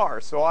where we are.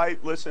 So I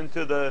listened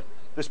to the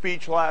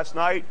speech last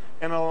night,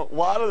 and a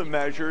lot of the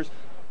measures,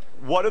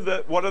 what are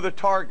the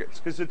targets?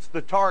 Because it's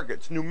the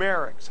targets,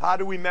 numerics. How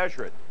do we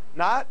measure it?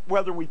 Not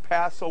whether we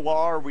pass a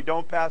law or we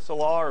don't pass a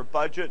law or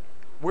budget.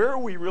 Where are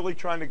we really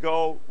trying to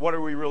go? What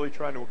are we really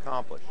trying to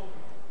accomplish?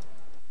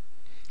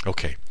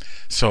 Okay,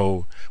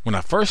 so when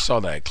I first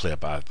saw that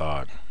clip, I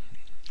thought,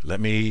 let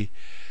me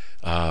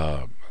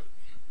talk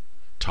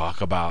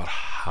about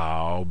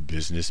how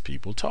business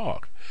people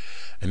talk.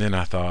 And then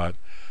I thought,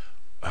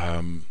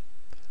 one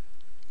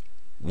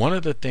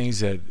of the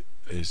things that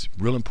is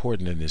real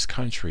important in this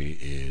country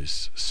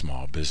is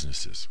small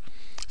businesses.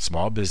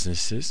 Small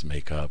businesses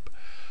make up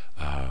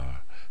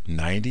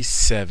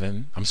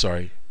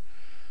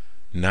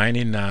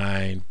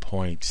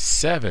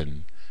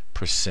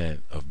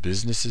 99.7% of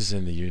businesses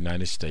in the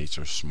United States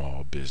are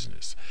small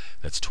business.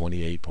 That's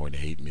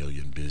 28.8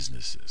 million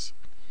businesses.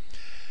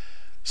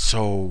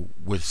 So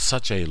with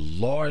such a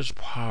large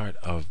part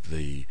of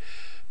the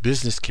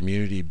business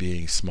community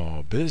being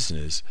small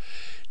business,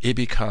 it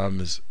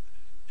becomes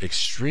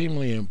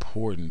extremely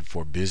important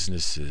for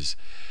businesses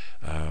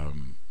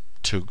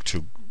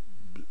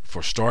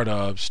for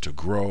startups to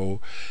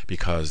grow,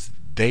 because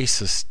they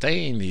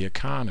sustain the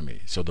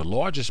economy. So the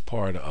largest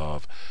part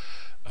of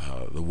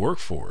the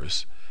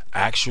workforce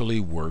actually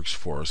works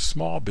for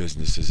small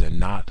businesses and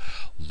not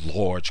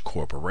large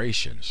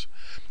corporations.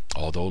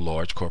 Although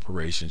large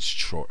corporations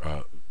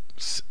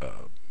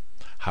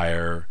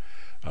have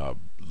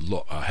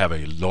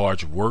a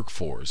large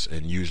workforce,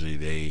 and usually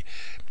they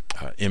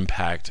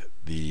impact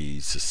the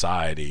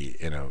society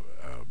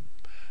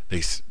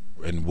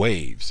in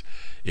waves.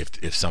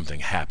 If something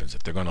happens,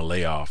 if they're going to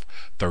lay off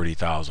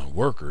 30,000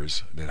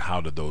 workers, then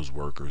how do those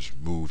workers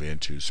move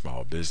into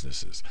small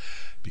businesses?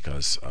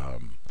 Because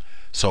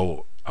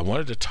so I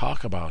wanted to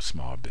talk about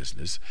small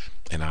business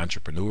and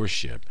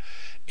entrepreneurship,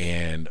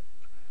 and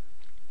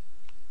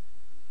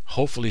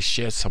hopefully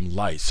shed some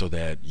light so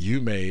that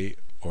you may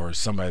or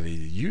somebody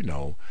you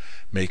know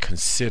may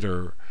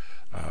consider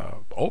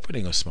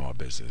opening a small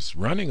business,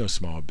 running a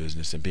small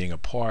business, and being a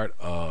part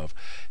of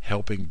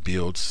helping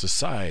build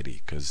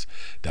society, because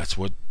that's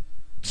what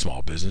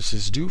small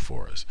businesses do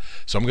for us.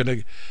 So I'm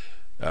going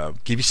to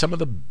give you some of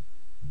the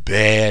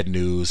bad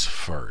news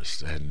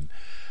first, and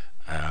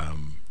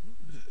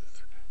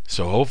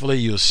so hopefully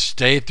you'll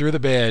stay through the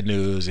bad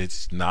news.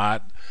 It's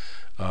not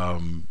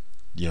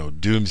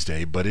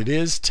doomsday, but it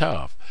is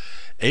tough.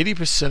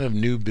 80% of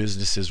new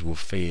businesses will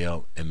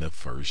fail in the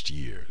first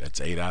year. That's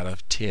 8 out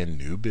of 10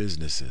 new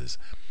businesses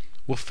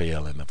will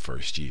fail in the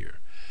first year.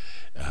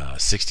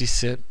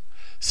 66%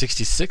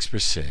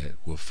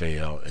 will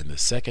fail in the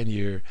second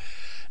year,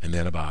 and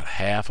then about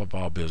half of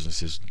all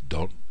businesses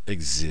don't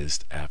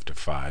exist after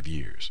 5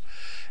 years,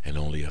 and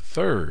only a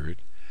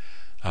third,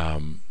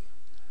 70%.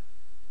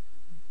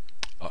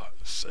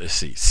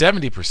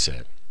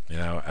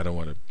 I don't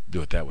want to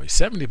do it that way.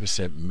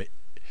 70%,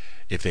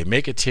 if they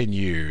make it 10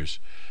 years,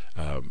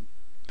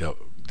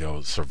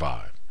 they'll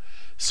survive.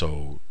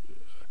 So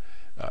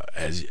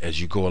as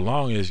you go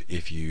along,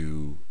 if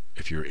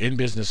you're in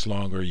business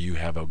longer, you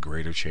have a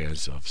greater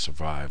chance of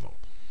survival.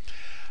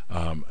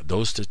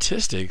 Those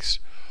statistics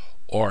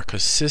are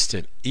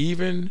consistent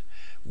even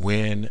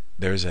when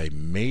there's a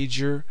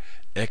major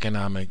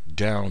economic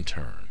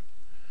downturn.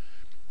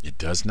 It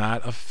does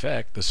not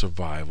affect the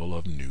survival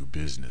of new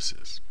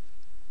businesses.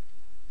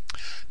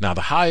 Now,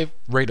 the high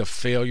rate of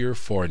failure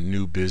for a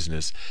new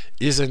business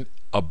isn't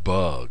a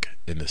bug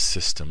in the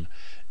system.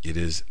 It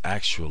is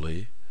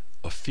actually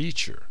a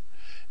feature.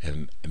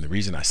 And the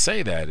reason I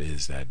say that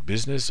is that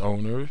business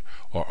owners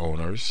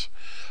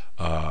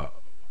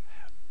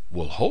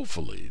will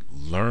hopefully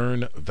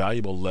learn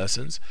valuable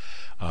lessons,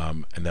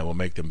 and that will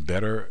make them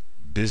better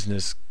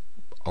business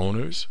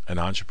owners and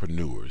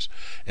entrepreneurs,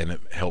 and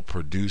help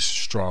produce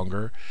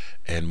stronger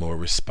and more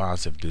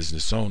responsive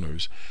business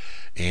owners.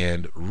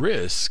 And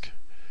risk,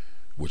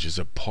 which is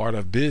a part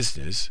of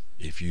business,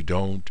 if you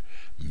don't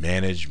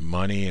manage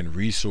money and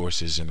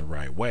resources in the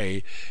right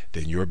way,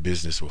 then your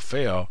business will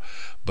fail.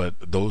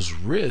 But those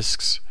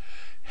risks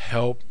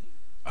help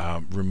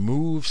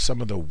remove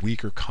some of the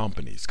weaker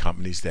companies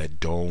that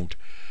don't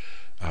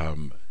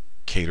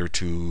cater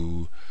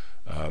to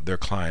their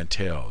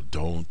clientele,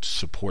 don't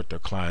support their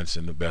clients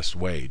in the best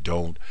way,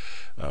 don't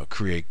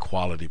create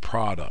quality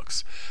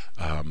products.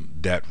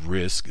 That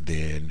risk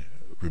then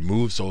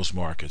removes those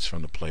markets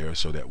from the players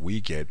so that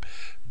we get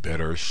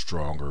better,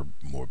 stronger,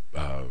 more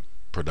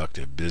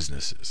productive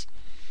businesses.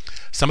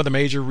 Some of the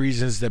major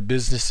reasons that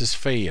businesses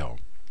fail: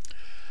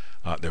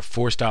 they're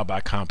forced out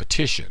by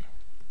competition.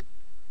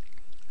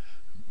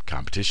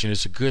 Competition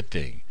is a good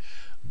thing,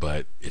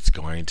 but it's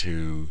going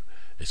to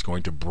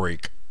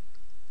break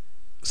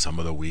some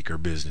of the weaker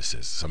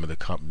businesses, some of the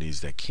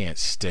companies that can't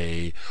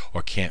stay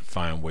or can't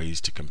find ways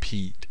to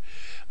compete.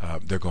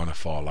 They're going to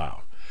fall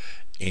out.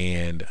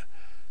 And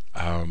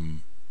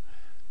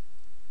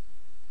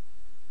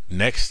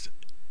next,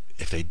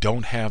 if they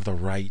don't have the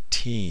right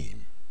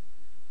team,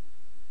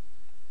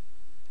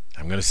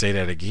 I'm going to say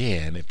that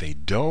again, if they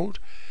don't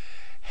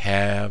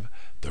have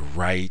the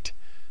right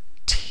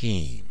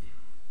team,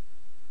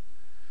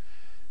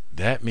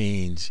 that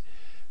means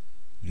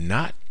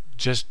not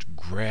just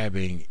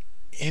grabbing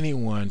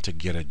anyone to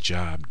get a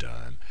job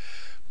done,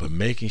 but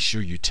making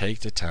sure you take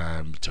the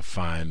time to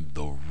find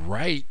the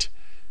right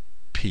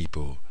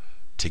people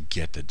to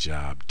get the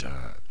job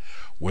done.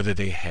 Whether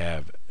they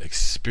have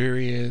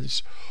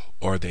experience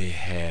or they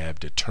have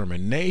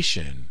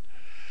determination,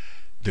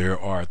 there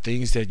are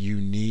things that you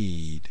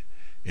need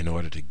in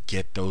order to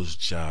get those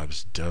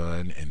jobs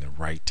done in the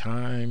right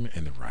time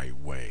and the right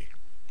way.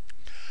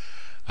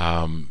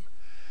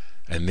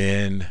 And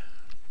then,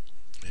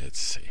 let's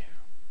see,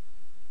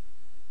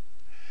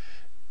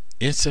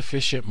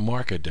 insufficient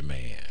market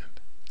demand.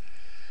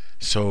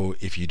 So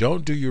if you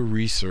don't do your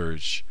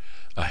research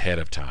ahead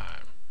of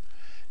time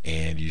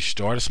and you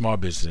start a small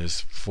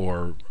business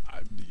you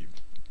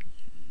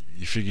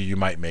figure you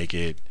might make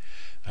it,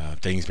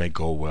 things may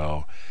go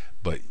well,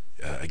 but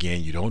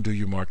again, you don't do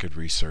your market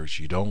research,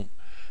 you don't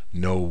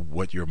know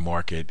what your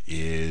market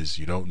is,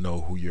 you don't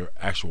know who your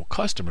actual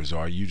customers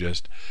are, you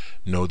just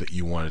know that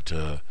you wanted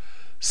to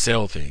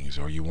sell things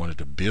or you wanted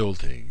to build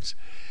things,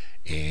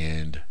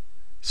 and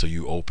so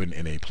you open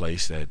in a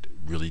place that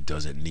really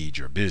doesn't need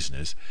your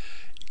business,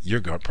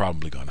 you're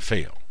probably going to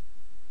fail.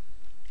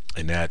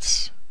 And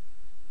that's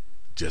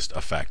just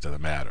a fact of the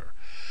matter.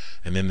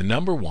 And then the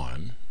number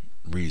one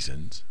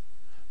reasons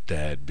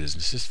that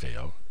businesses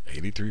fail: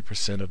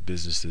 83% of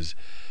businesses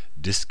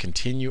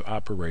discontinue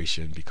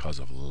operation because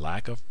of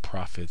lack of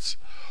profits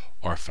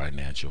or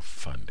financial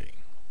funding.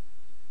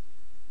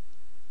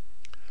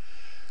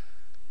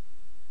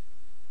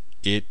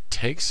 It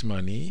takes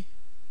money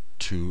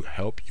to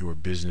help your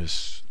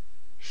business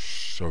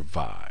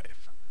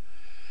survive.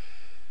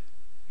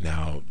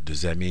 Now,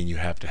 does that mean you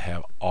have to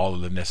have all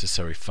of the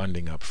necessary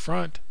funding up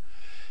front?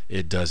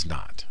 It does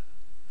not.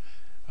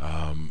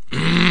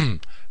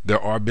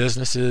 There are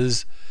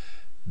businesses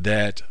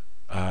that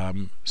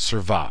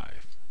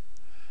survive.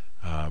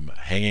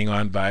 hanging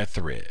on by a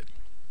thread.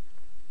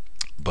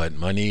 But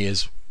money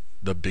is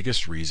the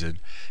biggest reason,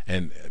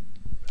 and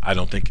I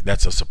don't think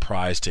that's a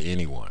surprise to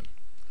anyone.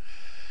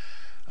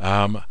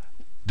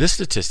 This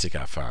statistic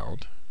I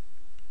found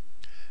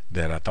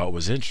that I thought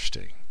was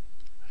interesting.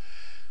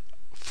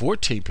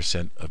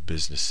 14% of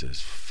businesses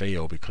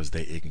fail because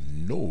they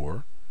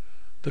ignore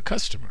the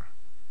customer.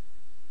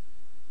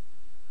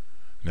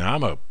 Now,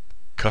 I'm a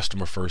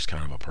customer first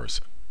kind of a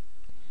person.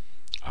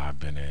 I've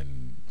been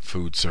in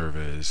food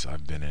service,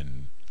 I've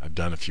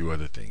done a few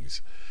other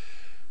things.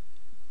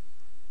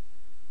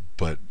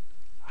 But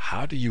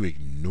how do you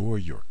ignore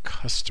your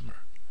customer?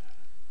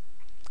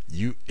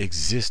 You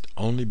exist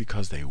only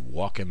because they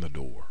walk in the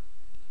door.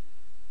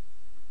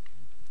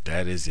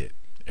 That is it.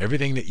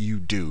 Everything that you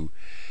do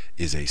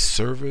is a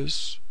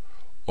service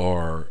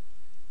or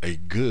a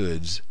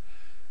goods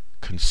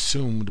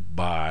consumed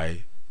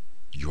by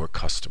your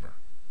customer.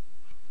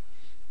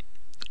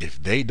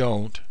 If they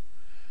don't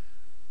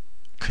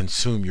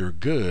consume your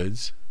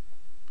goods,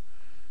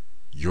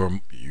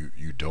 you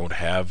don't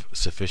have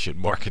sufficient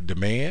market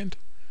demand,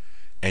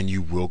 and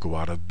you will go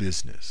out of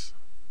business.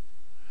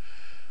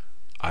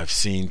 I've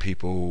seen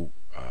people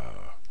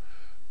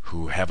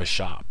who have a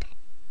shop,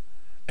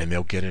 and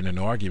they'll get in an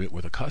argument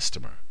with a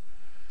customer.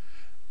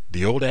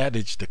 The old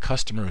adage, the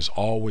customer is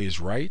always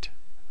right,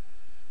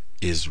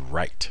 is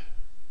right.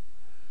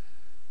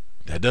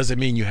 That doesn't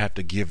mean you have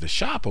to give the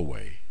shop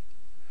away,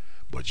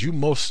 but you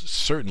most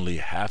certainly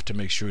have to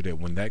make sure that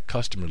when that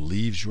customer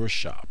leaves your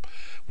shop,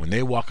 when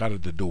they walk out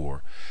of the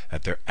door,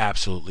 that they're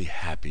absolutely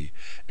happy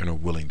and are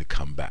willing to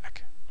come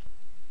back.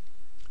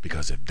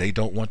 Because if they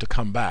don't want to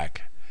come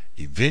back,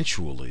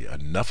 eventually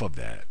enough of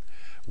that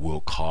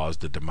will cause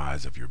the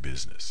demise of your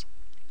business.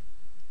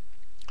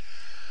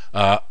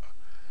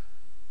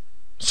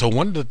 So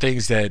one of the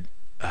things that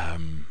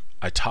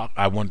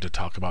I wanted to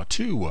talk about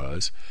too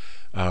was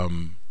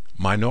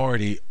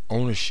minority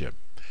ownership.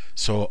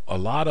 So a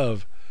lot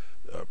of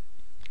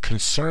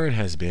concern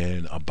has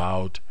been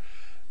about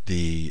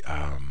the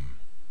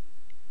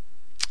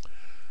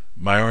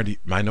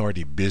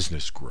minority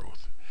business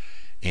growth,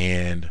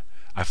 and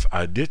I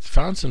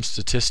found some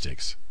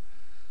statistics.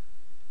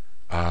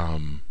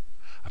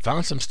 I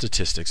found some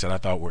statistics that I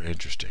thought were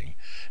interesting,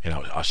 and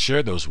I'll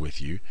share those with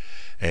you.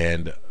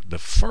 And the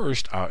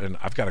first, and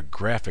I've got a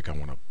graphic I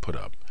want to put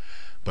up,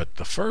 but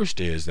the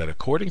first is that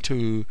according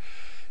to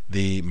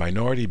the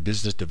Minority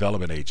Business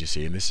Development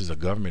Agency, and this is a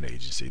government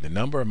agency, the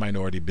number of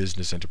minority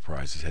business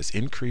enterprises has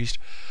increased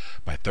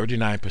by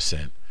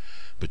 39%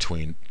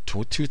 between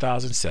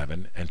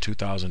 2007 and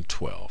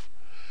 2012.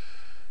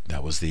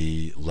 That was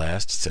the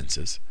last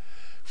census,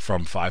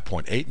 from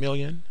 5.8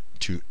 million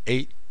to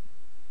 8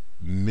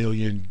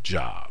 million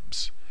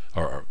jobs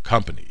or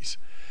companies.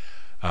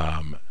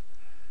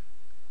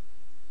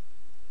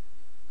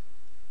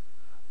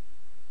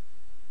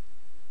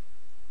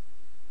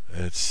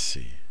 Let's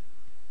see.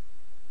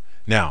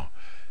 Now,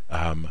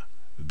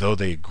 though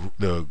the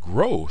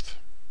growth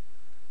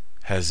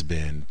has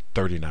been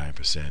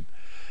 39%,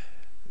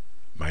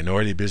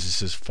 minority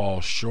businesses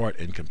fall short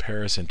in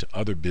comparison to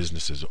other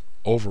businesses'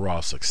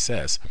 overall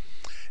success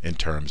in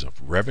terms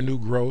of revenue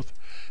growth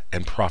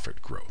and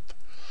profit growth.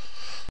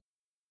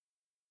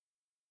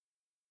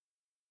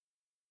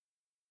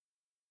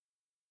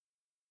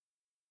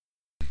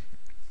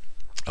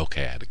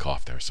 Okay, I had to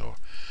cough there, so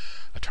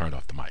I turned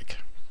off the mic.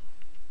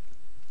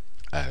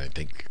 I didn't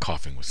think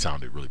coughing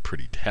sounded really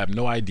pretty. I have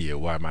no idea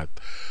why my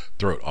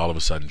throat all of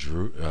a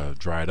sudden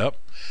dried up,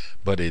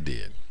 but it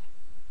did.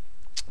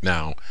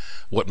 Now,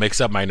 what makes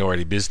up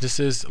minority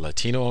businesses?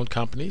 Latino-owned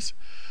companies,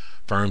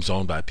 firms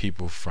owned by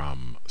people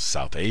from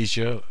South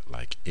Asia,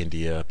 like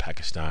India,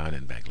 Pakistan,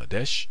 and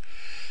Bangladesh,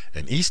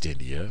 and East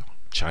India,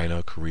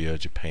 China, Korea,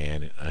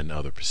 Japan, and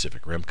other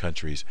Pacific Rim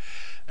countries,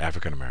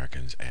 African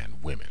Americans,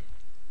 and women.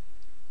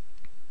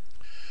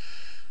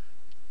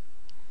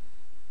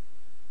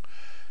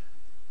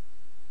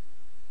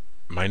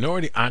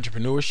 Minority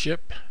entrepreneurship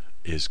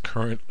is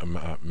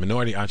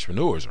minority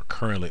entrepreneurs are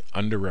currently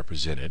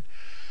underrepresented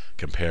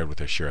compared with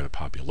their share of the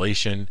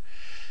population,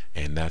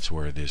 and that's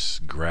where this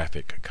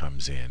graphic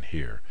comes in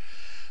here.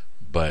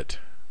 But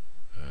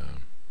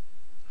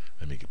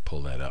let me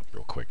pull that up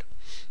real quick.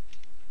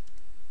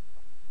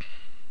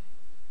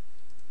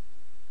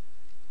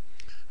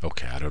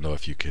 Okay, I don't know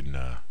if you can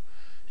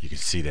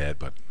see that,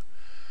 but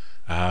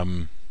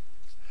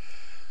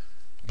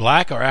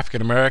Black or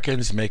African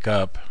Americans make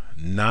up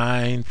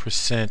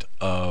 9%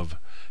 of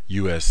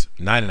U.S.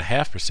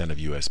 9.5% of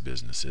U.S.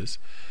 businesses.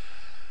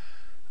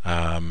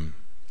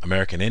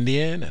 American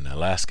Indian and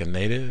Alaskan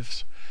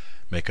Natives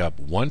make up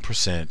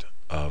 1%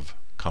 of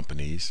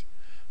companies,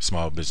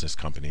 small business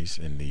companies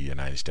in the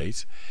United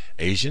States.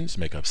 Asians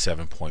make up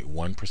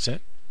 7.1%.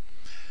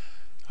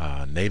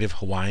 Native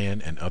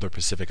Hawaiian and other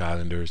Pacific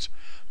Islanders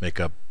make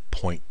up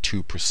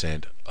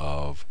 0.2%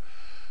 of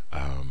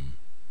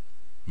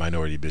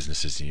minority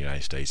businesses in the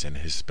United States, and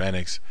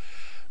Hispanics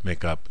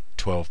make up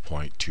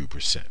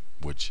 12.2%,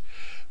 which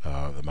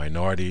the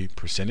minority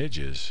percentage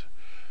is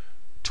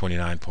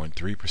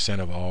 29.3%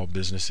 of all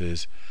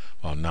businesses,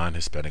 while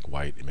non-Hispanic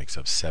white, it makes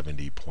up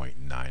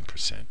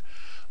 70.9%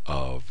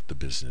 of the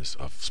business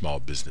of small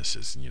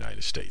businesses in the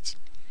United States.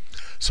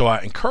 So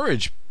I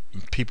encourage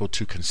people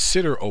to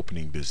consider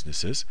opening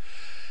businesses.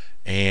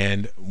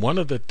 And one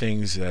of the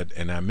things that,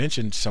 and I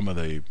mentioned some of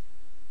the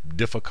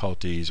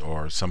difficulties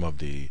or some of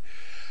the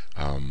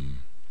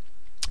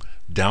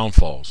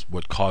downfalls,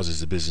 what causes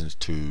the business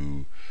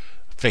to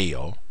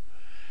fail.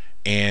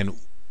 And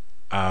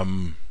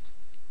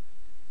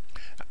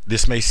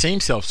this may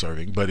seem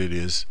self-serving, but it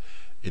is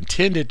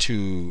intended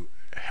to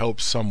help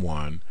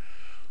someone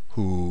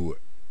who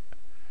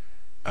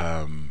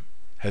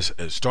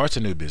starts a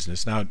new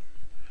business. Now,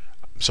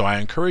 so I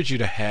encourage you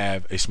to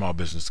have a small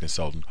business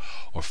consultant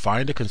or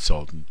find a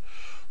consultant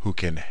who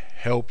can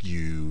help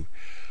you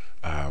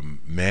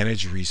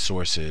manage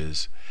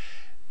resources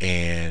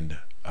and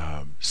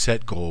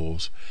set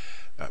goals.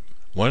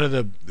 One of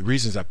the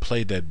reasons I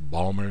played that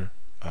Ballmer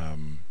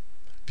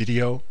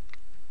video,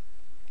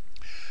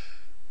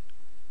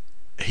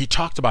 he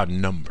talked about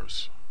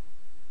numbers.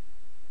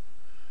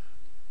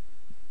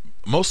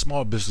 Most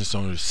small business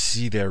owners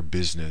see their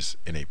business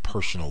in a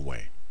personal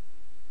way,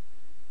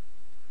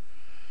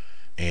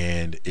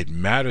 and it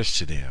matters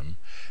to them,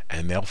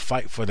 and they'll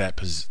fight for that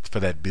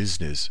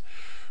business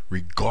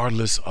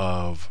regardless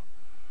of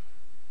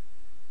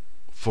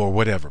for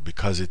whatever,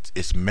 because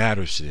it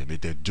matters to them.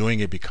 They're doing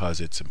it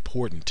because it's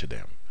important to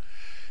them,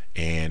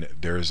 and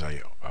there's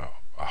a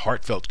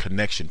heartfelt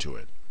connection to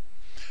it.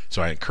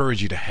 So I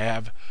encourage you to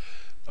have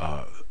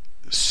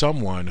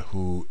someone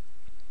who,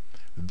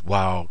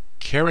 while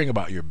caring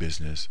about your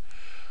business,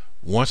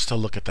 wants to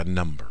look at the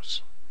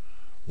numbers,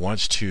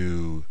 wants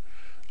to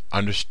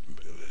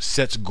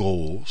sets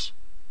goals,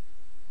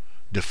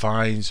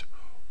 defines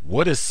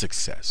what is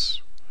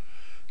success.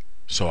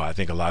 So I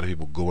think a lot of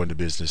people go into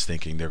business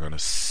thinking they're going to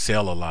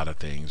sell a lot of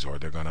things, or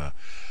they're going to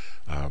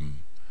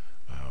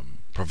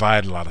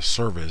provide a lot of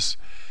service,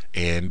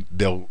 and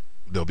they'll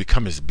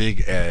become as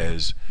big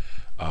as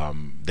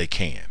they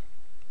can.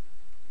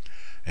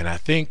 And I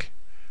think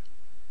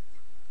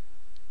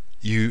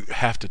you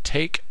have to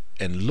take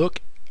and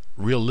look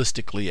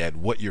realistically at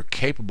what you're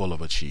capable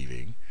of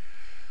achieving,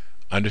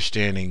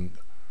 understanding,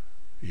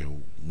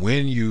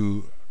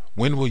 when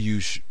will you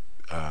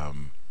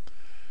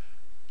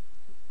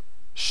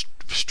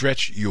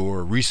stretch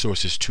your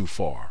resources too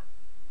far.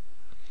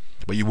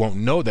 But you won't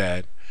know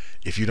that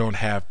if you don't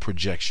have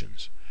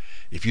projections,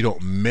 if you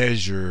don't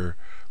measure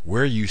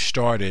where you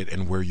started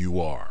and where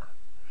you are.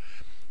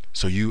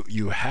 So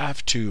you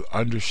have to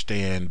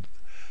understand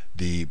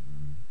the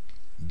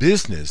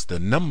business, the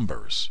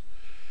numbers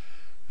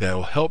that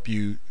will help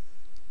you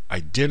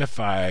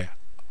identify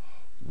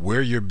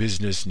where your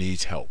business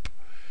needs help.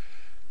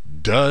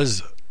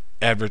 Does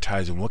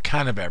advertising, what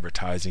kind of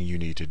advertising you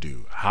need to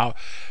do, how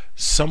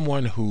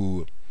someone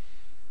who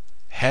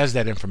has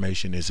that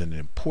information is an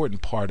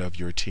important part of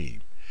your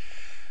team.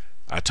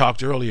 I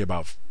talked earlier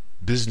about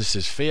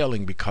businesses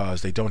failing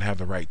because they don't have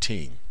the right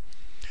team.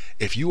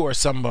 If you are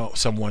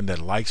someone that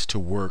likes to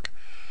work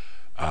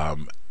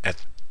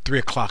at 3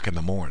 o'clock in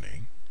the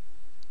morning,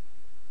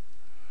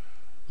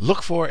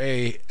 look for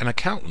an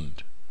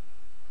accountant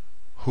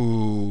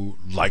who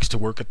likes to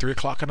work at 3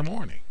 o'clock in the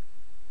morning.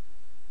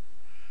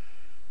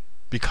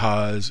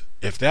 Because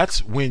if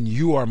that's when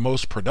you are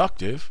most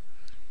productive,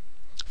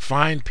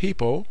 find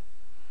people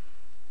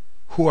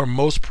who are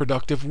most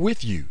productive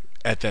with you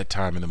at that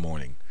time in the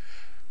morning.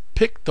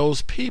 Pick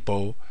those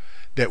people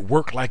that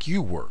work like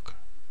you work.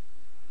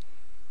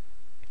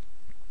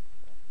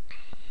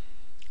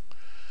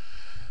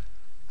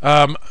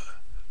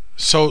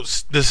 So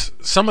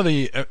some of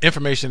the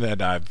information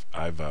that I've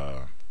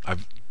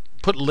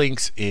put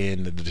links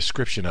in the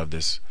description of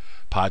this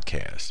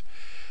podcast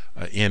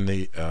in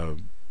the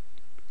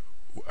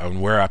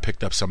on where I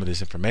picked up some of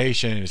this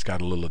information. It's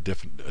got a little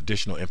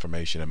additional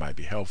information that might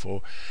be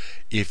helpful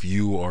if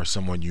you or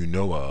someone you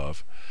know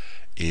of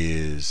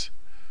is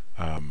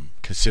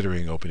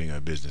considering opening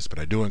a business. But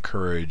I do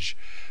encourage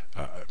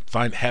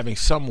having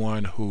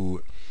someone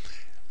who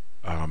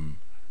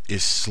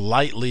is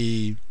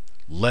slightly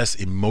less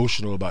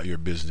emotional about your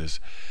business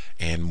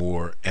and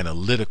more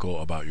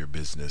analytical about your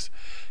business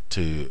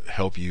to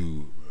help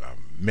you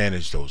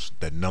manage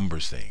that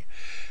numbers thing.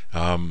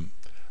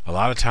 A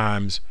lot of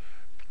times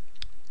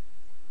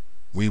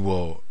we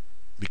will,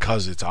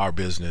 because it's our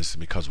business and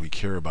because we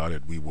care about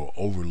it, we will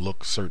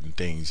overlook certain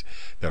things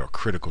that are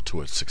critical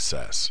to its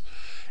success.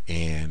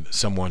 And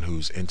someone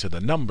who's into the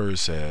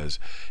numbers says,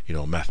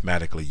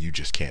 mathematically you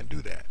just can't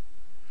do that.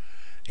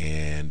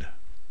 And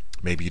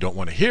maybe you don't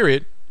want to hear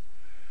it,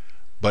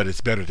 but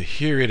it's better to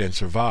hear it and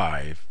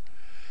survive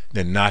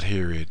than not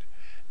hear it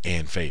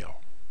and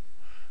fail.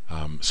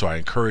 So I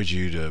encourage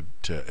you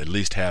to at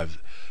least have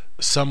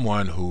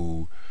someone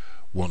who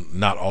will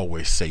not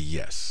always say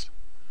yes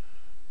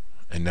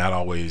and not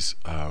always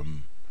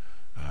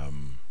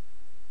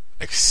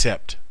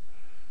accept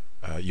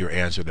your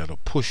answer, that'll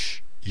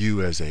push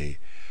you as a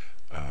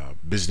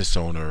business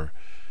owner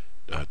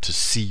to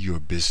see your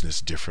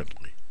business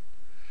differently.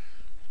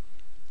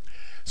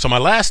 So my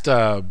last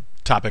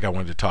topic I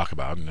wanted to talk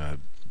about,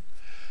 and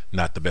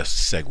not the best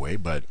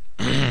segue, but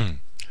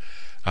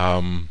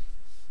I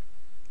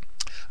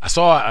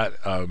saw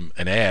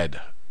an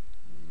ad,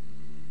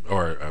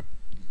 or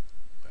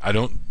I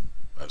don't.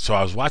 So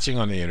I was watching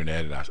on the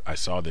internet, and I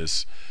saw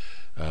this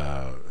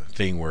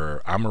thing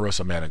where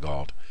Omarosa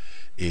Manigault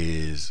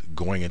is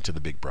going into the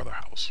Big Brother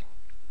house,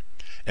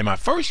 and my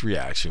first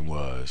reaction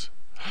was,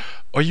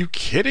 "Are you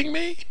kidding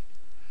me?"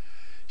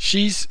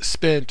 She's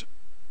been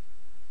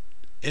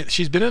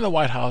in the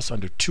White House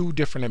under 2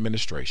 different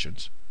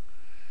administrations,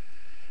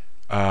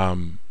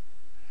 and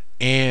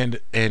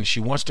she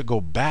wants to go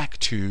back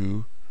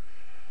to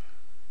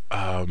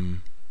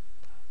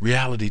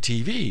reality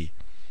TV,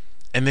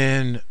 and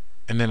then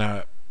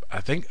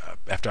I think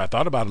after I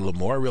thought about it a little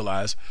more, I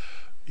realized,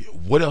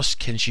 what else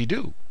can she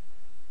do?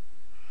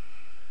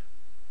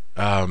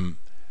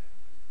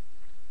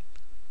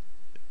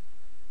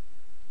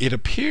 It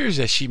appears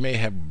that she may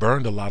have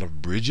burned a lot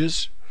of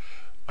bridges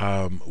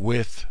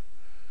with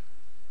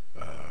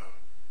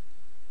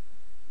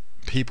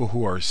people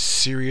who are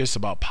serious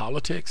about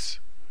politics,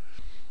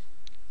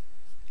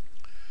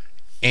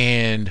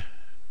 and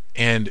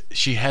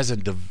she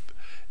hasn't.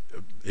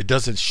 It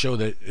doesn't show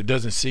that. It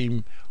doesn't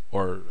seem,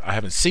 or I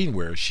haven't seen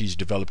where she's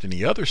developed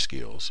any other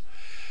skills.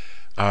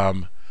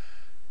 My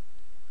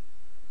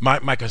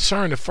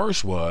concern at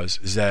first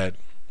is that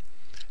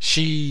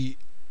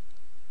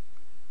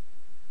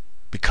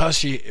because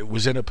she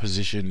was in a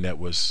position that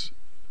was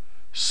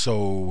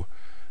so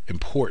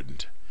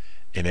important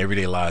in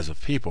everyday lives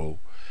of people,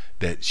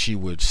 that she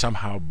would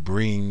somehow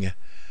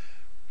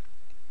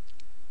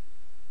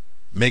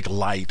make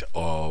light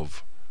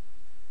of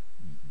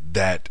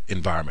that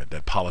environment,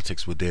 that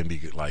politics would then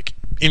be like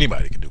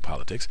anybody can do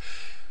politics.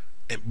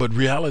 But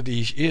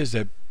reality is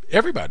that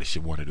everybody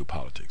should want to do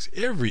politics.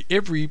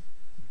 Every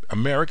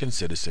American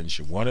citizen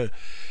should want to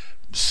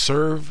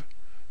serve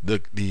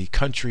the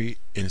country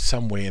in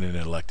some way in an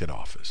elected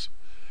office.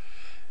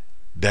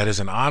 That is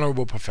an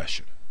honorable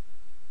profession.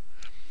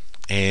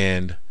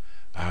 And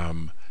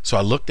so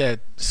I looked at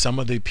some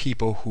of the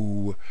people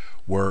who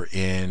were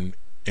in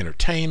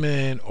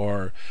entertainment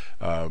or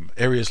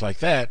areas like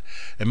that,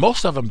 and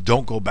most of them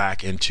don't go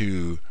back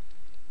into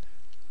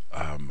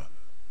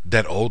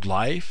that old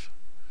life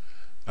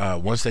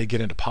once they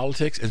get into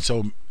politics, and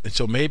so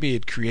maybe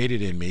it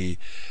created in me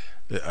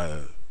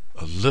a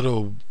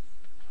little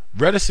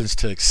reticence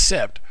to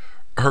accept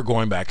her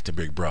going back to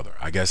Big Brother.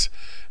 I guess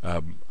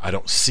I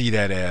don't see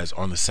that as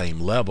on the same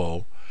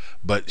level,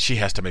 but she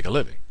has to make a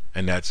living,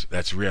 and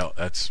that's real.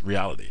 That's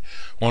reality.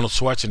 Arnold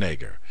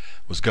Schwarzenegger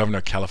was governor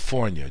of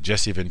California.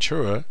 Jesse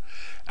Ventura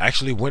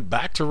actually went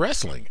back to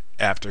wrestling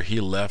after he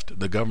left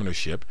the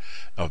governorship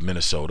of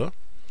Minnesota.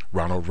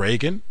 Ronald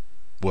Reagan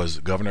was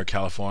governor of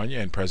California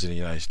and president of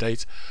the United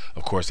States.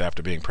 Of course,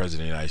 after being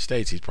president of the United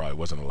States, he probably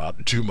wasn't allowed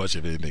to do much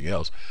of anything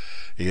else.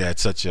 He had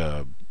such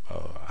a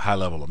high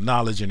level of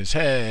knowledge in his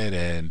head,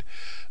 and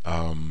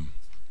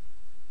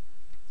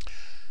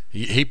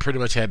he pretty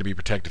much had to be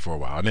protected for a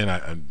while. And then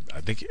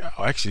I think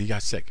actually he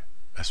got sick.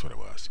 That's what it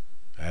was.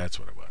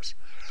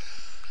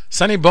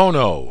 Sonny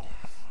Bono,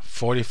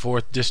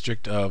 44th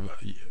District of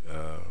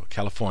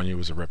California,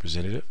 was a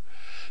representative.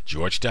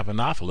 George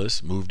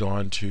Stephanopoulos moved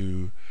on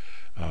to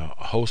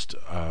host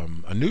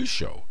a news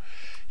show.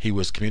 He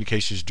was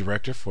communications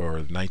director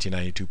for the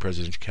 1992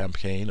 presidential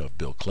campaign of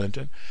Bill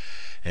Clinton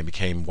and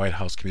became White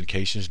House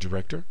communications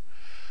director.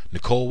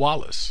 Nicole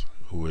Wallace,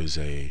 who is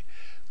a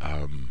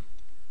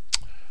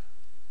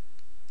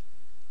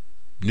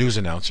news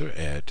announcer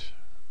at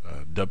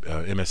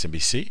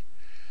MSNBC.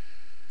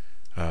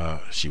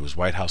 She was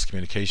White House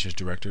communications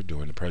director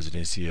during the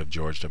presidency of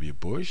George W.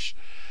 Bush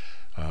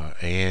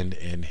and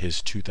in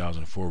his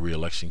 2004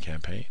 re-election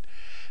campaign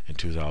in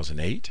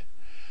 2008.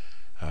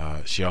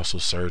 She also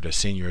served as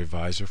senior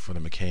advisor for the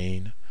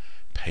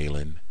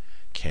McCain-Palin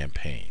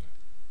campaign.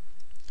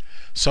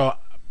 So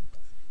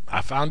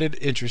I found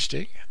it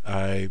interesting.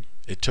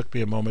 It took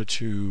me a moment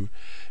to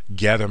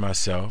gather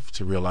myself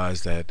to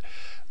realize that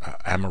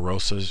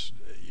Omarosa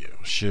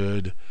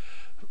should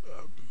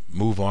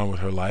move on with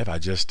her life.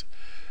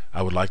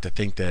 I would like to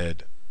think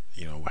that,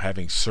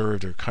 having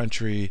served her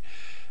country,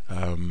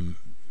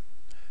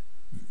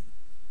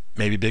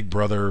 maybe Big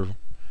Brother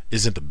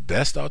isn't the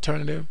best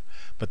alternative,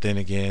 but then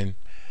again,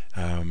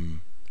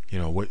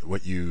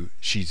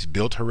 she's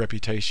built her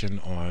reputation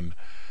on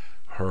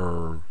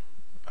her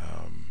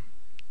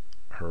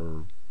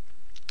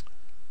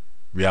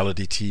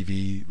reality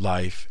TV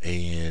life,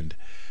 and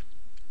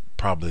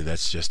probably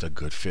that's just a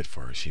good fit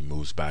for her. She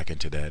moves back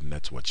into that, and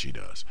that's what she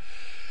does.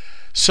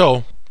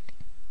 So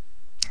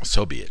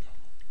be it.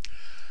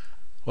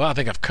 Well, I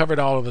think I've covered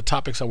all of the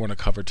topics I want to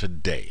cover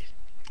today,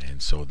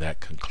 and so that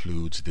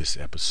concludes this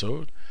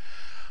episode.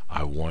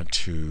 I want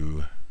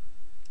to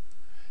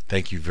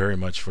thank you very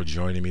much for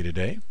joining me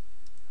today.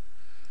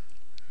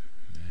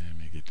 Let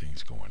me get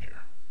things going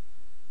here.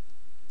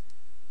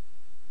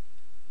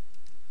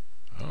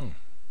 Oh.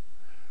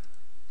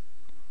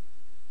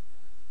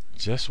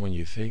 Just when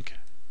you think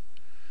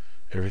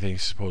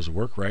everything's supposed to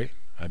work right,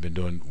 I've been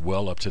doing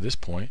well up to this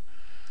point.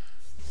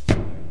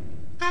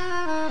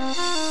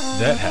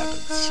 That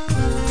happens.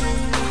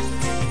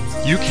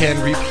 You can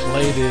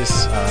replay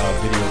this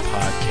video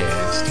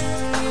podcast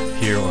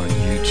here on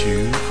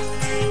YouTube.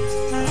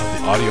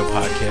 The audio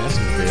podcast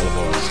is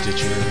available on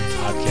Stitcher,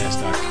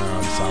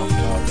 podcast.com,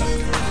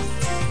 soundcloud.com,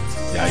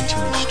 the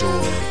iTunes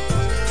Store,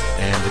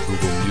 and the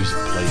Google Music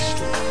Play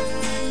Store.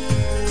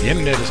 The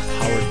internet is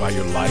powered by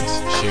your likes,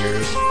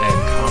 shares, and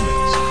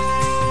comments.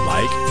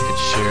 Like and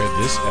share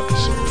this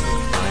episode when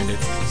you find it,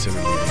 and consider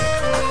leaving a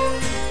comment,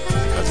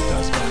 because it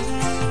does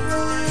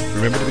matter.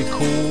 Remember to be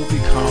cool, be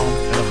calm,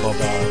 and above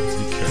all,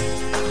 be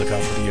careful. Look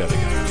out for the other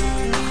guy.